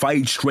one-on-one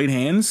fight, straight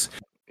hands,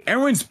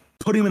 Eren's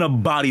put him in a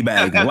body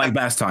bag like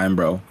last time,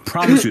 bro.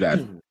 Promise you that.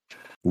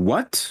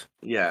 What?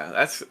 Yeah,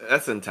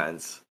 that's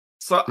intense.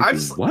 So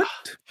what?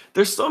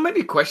 There's so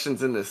many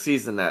questions in this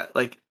season that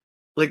like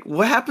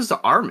what happens to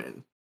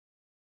Armin?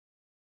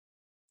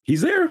 He's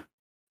there.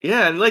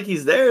 Yeah, and like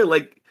he's there.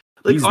 Like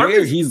he's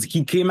there.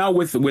 He came out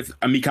with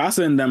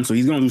Mikasa and them, so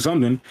he's gonna do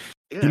something.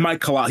 Yeah.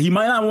 He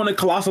might not want to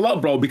colossal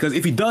up, bro, because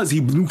if he does, he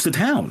nukes the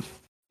town.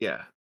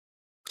 Yeah.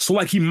 So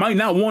like he might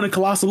not want to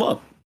colossal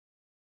up.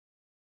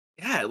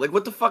 Yeah, like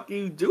what the fuck do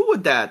you do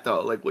with that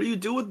though? Like what do you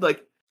do with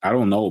like? I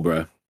don't know,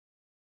 bro.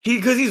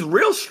 Because he's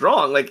real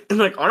strong. Like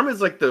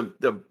Armin's like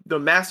the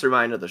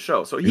mastermind of the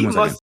show. So he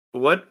must.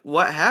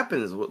 What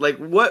happens? Like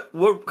what?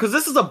 Because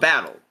this is a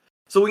battle.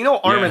 So we know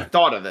Armin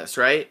thought of this,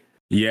 right?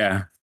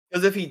 Yeah.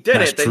 Because if he did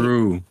it, then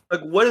true.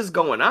 Like what is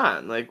going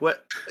on? Like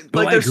what?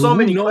 Like there's so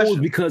many questions.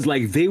 Because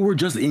like they were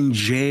just in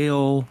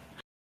jail.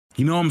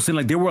 You know what I'm saying?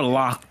 Like they were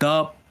locked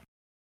up.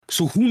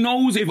 So who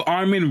knows if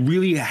Armin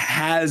really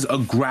has a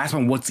grasp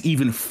on what's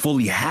even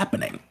fully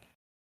happening?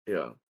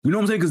 Yeah. You know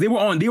what I'm saying? Because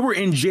they were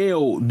in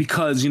jail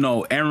because, you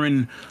know,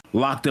 Eren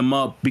locked them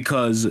up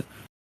because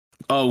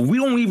we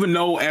don't even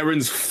know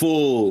Eren's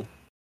full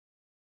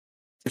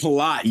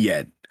plot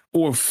yet.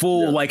 Or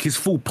like his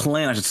full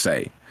plan, I should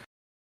say.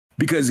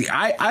 Because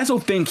I also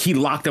think he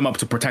locked them up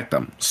to protect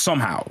them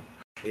somehow.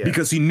 Yeah.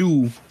 Because he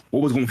knew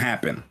what was going to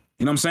happen.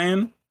 You know what I'm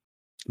saying?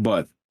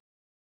 But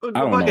I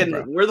don't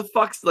know, bro. Where the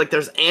fuck's like?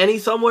 There's Annie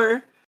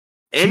somewhere.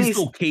 She's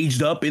still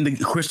caged up in the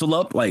crystal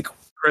up, like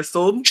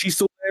crystal. She's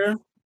still there.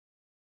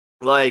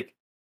 Like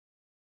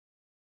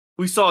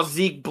we saw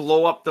Zeke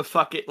blow up the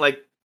fucking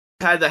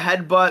had the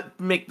headbutt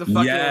make the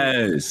fucking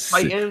Titans.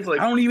 Like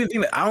I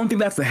don't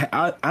think that's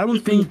I don't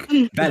think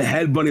that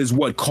headbutt is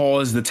what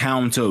caused the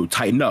town to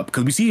tighten up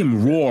because we see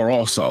him roar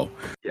also.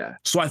 Yeah.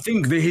 So I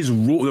think that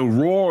the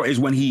roar is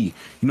when he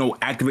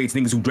activates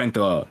things who drank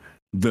the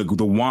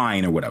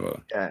wine or whatever.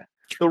 Yeah.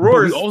 The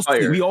roar is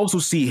we also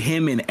see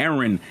him and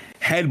Eren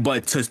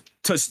headbutt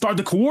to start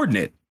the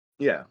coordinate.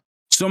 Yeah.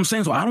 So I'm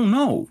saying, so I don't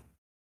know.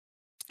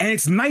 And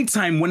it's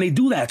nighttime when they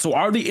do that. So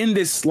are they in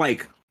this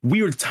like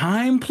weird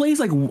time place?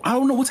 Like I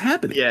don't know what's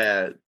happening.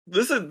 Yeah.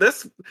 This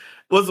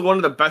was one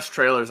of the best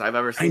trailers I've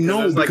ever seen. I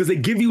know because they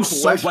give you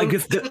so like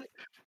if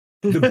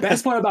the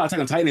best part about Attack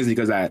on Titan is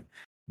because that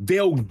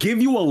they'll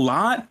give you a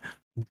lot,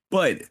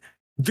 but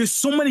there's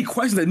so many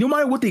questions that no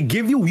matter what they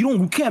give you,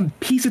 you can't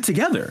piece it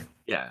together.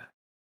 Yeah.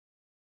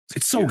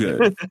 It's so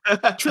good.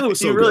 Trailer was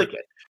so good.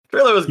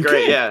 Trailer was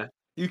great. Yeah.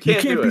 You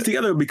can't piece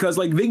together because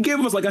like they gave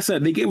us, like I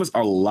said, they gave us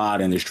a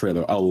lot in this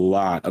trailer, a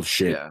lot of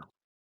shit. Yeah.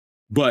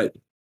 But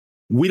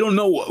we don't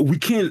know. We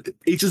can't.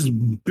 It's just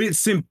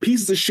bits and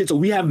pieces of shit, so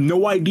we have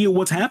no idea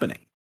what's happening.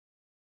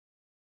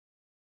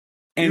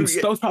 and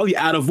stuff's probably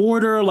out of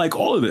order, like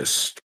all of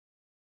this.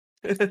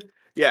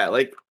 Yeah,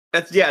 like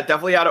that's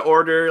definitely out of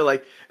order.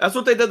 Like that's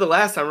what they did the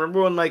last time.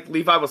 Remember when like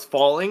Levi was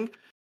falling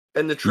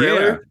in the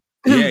trailer?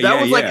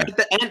 That was like at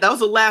the end. That was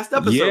the last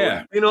episode.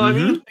 Yeah. You know what I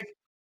mean?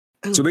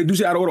 So they do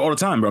shit out of order all the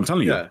time, bro. I'm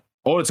telling you,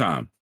 all the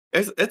time.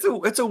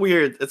 It's a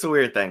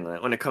weird thing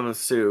when it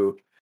comes to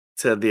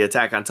the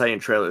Attack on Titan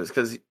trailers,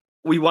 because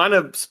we want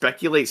to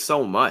speculate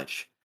so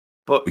much,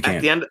 but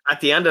at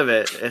the end of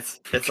it,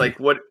 it's like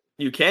what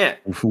you can't.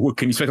 What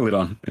can you speculate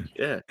on?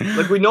 Yeah,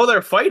 like we know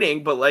they're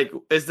fighting, but like,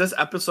 is this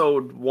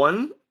episode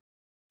 1?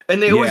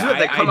 And they always do.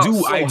 They come out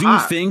so I do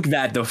hot. think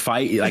that the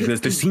fight, like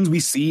the scenes we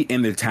see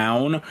in the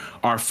town,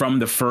 are from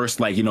the first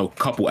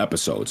couple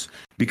episodes,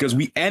 because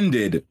we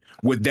ended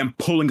with them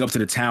pulling up to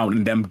the town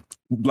and them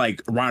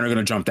like Reiner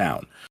gonna jump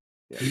down,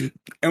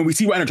 and we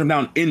see Reiner jump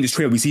down in this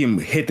trailer. We see him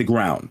hit the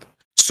ground.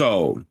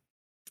 So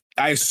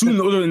I assume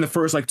those are in the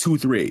first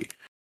 2-3.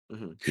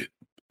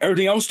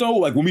 Everything else though,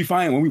 like when we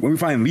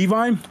find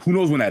Levi, who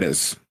knows when that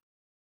is?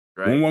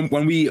 Right. When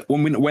they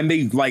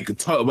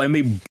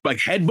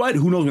headbutt,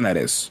 who knows when that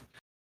is?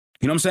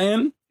 You know what I'm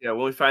saying? Yeah,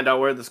 when we find out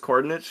where this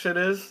coordinate shit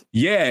is.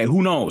 Yeah,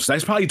 who knows?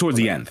 That's probably towards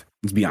the end.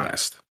 Let's be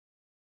honest.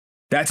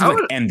 That's like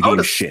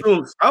endgame shit.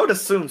 I would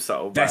assume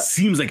so. That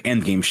seems like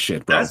endgame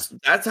shit, bro.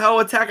 That's how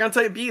Attack on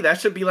Titan be.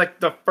 That should be like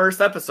the first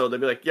episode.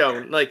 They'd be like,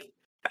 yo,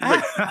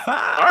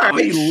 I'll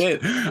be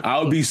lit.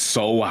 I'll be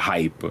so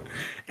hype.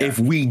 If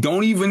we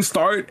don't even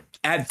start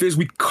at this,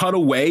 we cut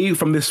away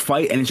from this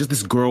fight and it's just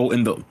this girl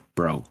in the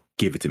bro.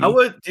 Give it to me.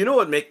 Do you know what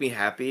would make me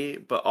happy,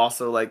 but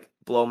also like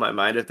blow my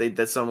mind, if they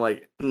did some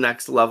like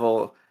next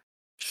level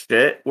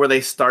shit where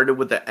they started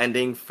with the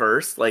ending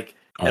first, like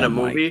in a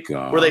movie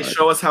where they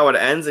show us how it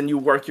ends and you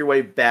work your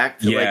way back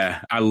to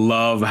I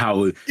love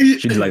how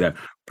she's like that.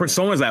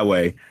 Persona's that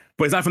way,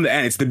 but it's not from the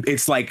end.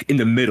 It's like in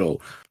the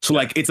middle. So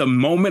like it's a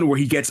moment where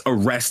he gets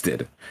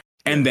arrested.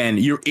 And then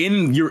you're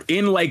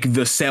in like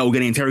the cell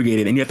getting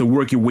interrogated, and you have to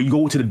work your way. You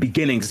go to the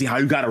beginning to see how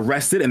you got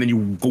arrested, and then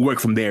you go work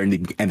from there in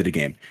the end of the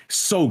game.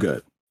 So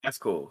good. That's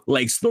cool.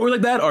 Like stories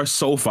like that are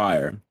so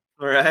fire.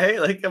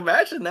 Right? Like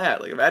imagine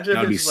that. Like imagine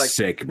that'd if it's be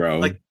sick, bro.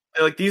 Like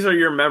these are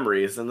your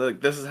memories, and like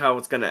this is how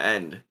it's gonna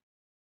end.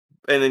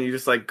 And then you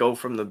just like go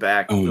from the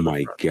back. Oh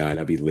my god,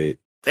 that'd be lit.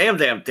 Damn.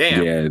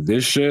 Yeah,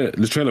 this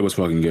trailer was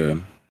fucking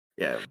good.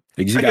 Yeah,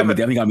 it just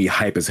definitely got me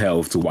hype as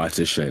hell to watch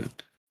this shit.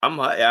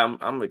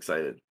 I'm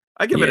excited.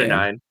 I give it a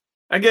 9.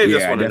 I gave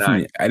this one a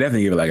 9. I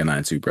definitely give it like a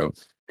 9 too, bro.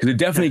 Because it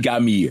definitely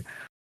got me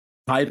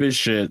hype as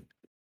shit.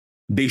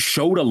 They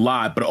showed a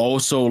lot, but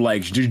also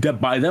like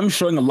by them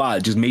showing a lot,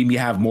 it just made me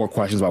have more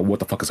questions about what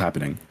the fuck is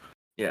happening.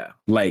 Yeah,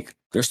 like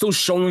they're still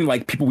showing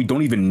like people we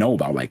don't even know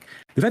about. Like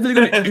the fact that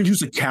they're gonna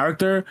introduce a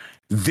character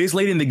this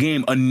late in the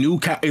game, a new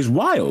is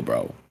wild,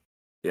 bro.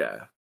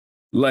 Yeah,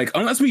 like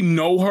unless we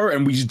know her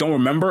and we just don't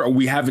remember, or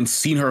we haven't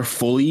seen her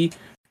fully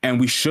and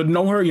we should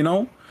know her, you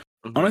know.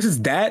 Unless it's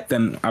that,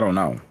 then I don't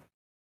know.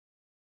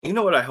 You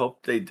know what? I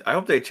hope they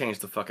change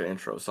the fucking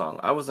intro song.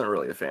 I wasn't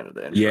really a fan of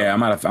the intro. Yeah, I'm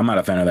not a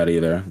fan of that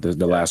either.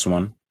 The last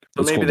one.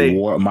 So it's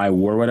called My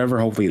War, whatever.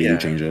 Hopefully they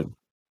change it.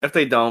 If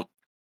they don't,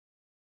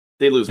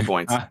 they lose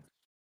points.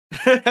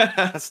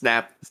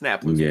 Snap.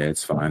 Yeah,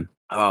 it's fine.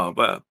 Oh,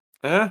 but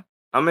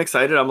I'm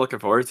excited. I'm looking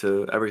forward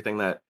to everything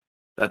that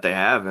they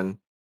have, and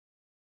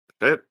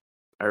I'm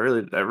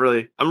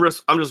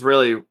just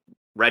really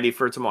ready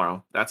for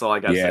tomorrow. That's all I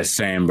got to say. Yeah,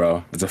 same,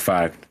 bro. It's a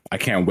fact. I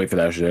can't wait for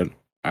that shit.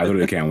 I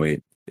literally can't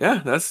wait.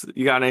 Yeah,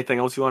 you got anything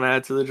else you want to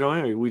add to the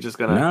joint, or are we just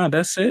gonna? Nah,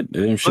 that's it.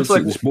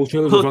 Both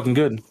trailers are fucking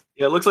good.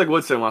 Yeah, it looks like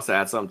Woodson wants to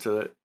add something to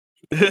it.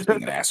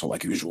 Being an asshole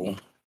like usual.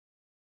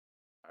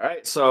 All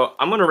right, so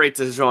I'm gonna rate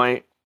this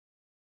joint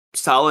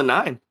solid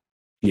 9.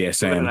 Yeah,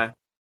 same. All right.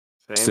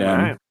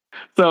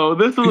 So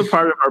this is a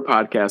part of our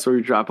podcast where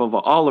we drop over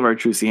all of our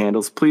Juicy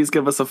handles. Please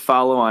give us a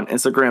follow on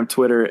Instagram,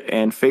 Twitter,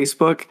 and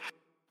Facebook.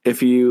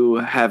 If you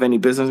have any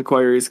business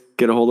inquiries,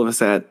 get a hold of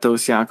us at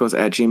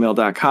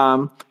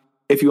dosyankos@gmail.com.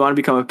 If you want to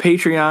become a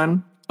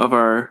Patreon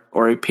or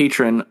a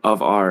patron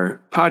of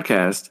our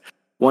podcast,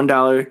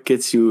 $1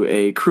 gets you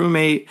a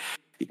crewmate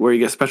where you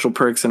get special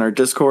perks in our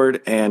Discord,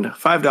 and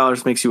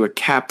 $5 makes you a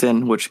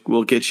captain, which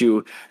will get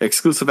you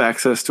exclusive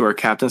access to our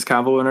captain's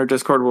convo in our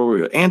Discord, where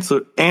we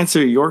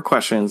answer your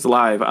questions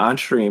live on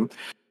stream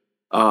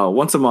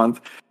once a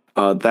month.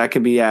 That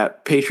can be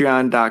at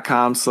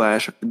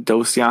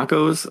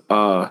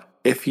patreon.com/dosyankos.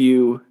 If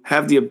you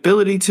have the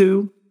ability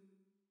to,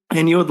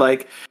 and you would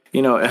like,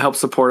 it helps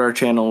support our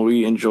channel.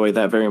 We enjoy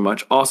that very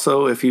much.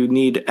 Also, if you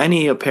need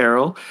any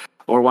apparel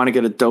or want to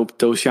get a dope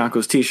Dos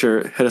Yankos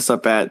t-shirt, hit us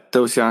up at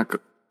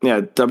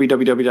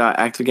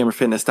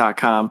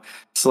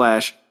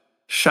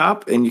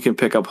www.activegamerfitness.com/shop, and you can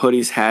pick up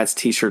hoodies, hats,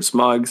 t-shirts,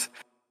 mugs.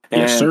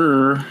 And yes,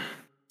 sir.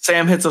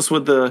 Sam hits us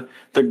with the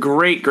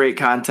great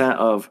content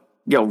of,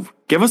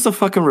 give us a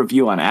fucking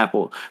review on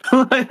Apple.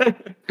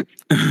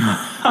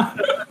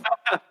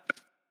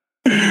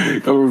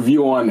 A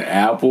review on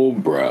Apple,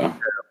 bruh.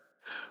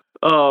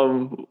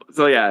 So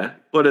yeah,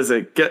 what is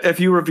it? If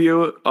you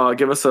review,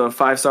 give us a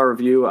 5-star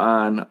review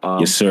on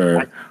yes,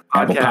 sir.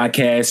 Apple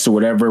Podcasts or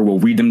whatever. We'll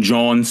read them,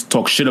 Johns.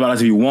 Talk shit about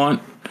us if you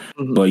want.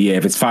 Mm-hmm. But yeah,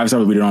 if it's 5 stars,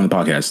 we'll read it on the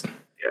podcast.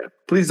 Yeah,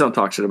 please don't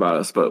talk shit about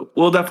us, but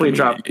we'll definitely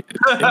drop. If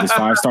it's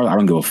 5 stars, I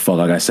don't give a fuck.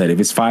 Like I said, if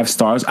it's 5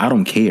 stars, I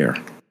don't care.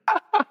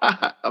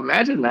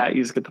 Imagine that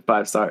you just get the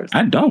 5 stars.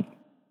 I don't.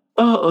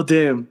 Oh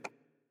damn.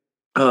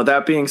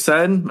 That being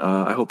said,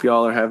 I hope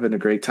y'all are having a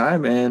great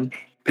time and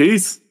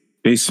peace.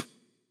 Peace.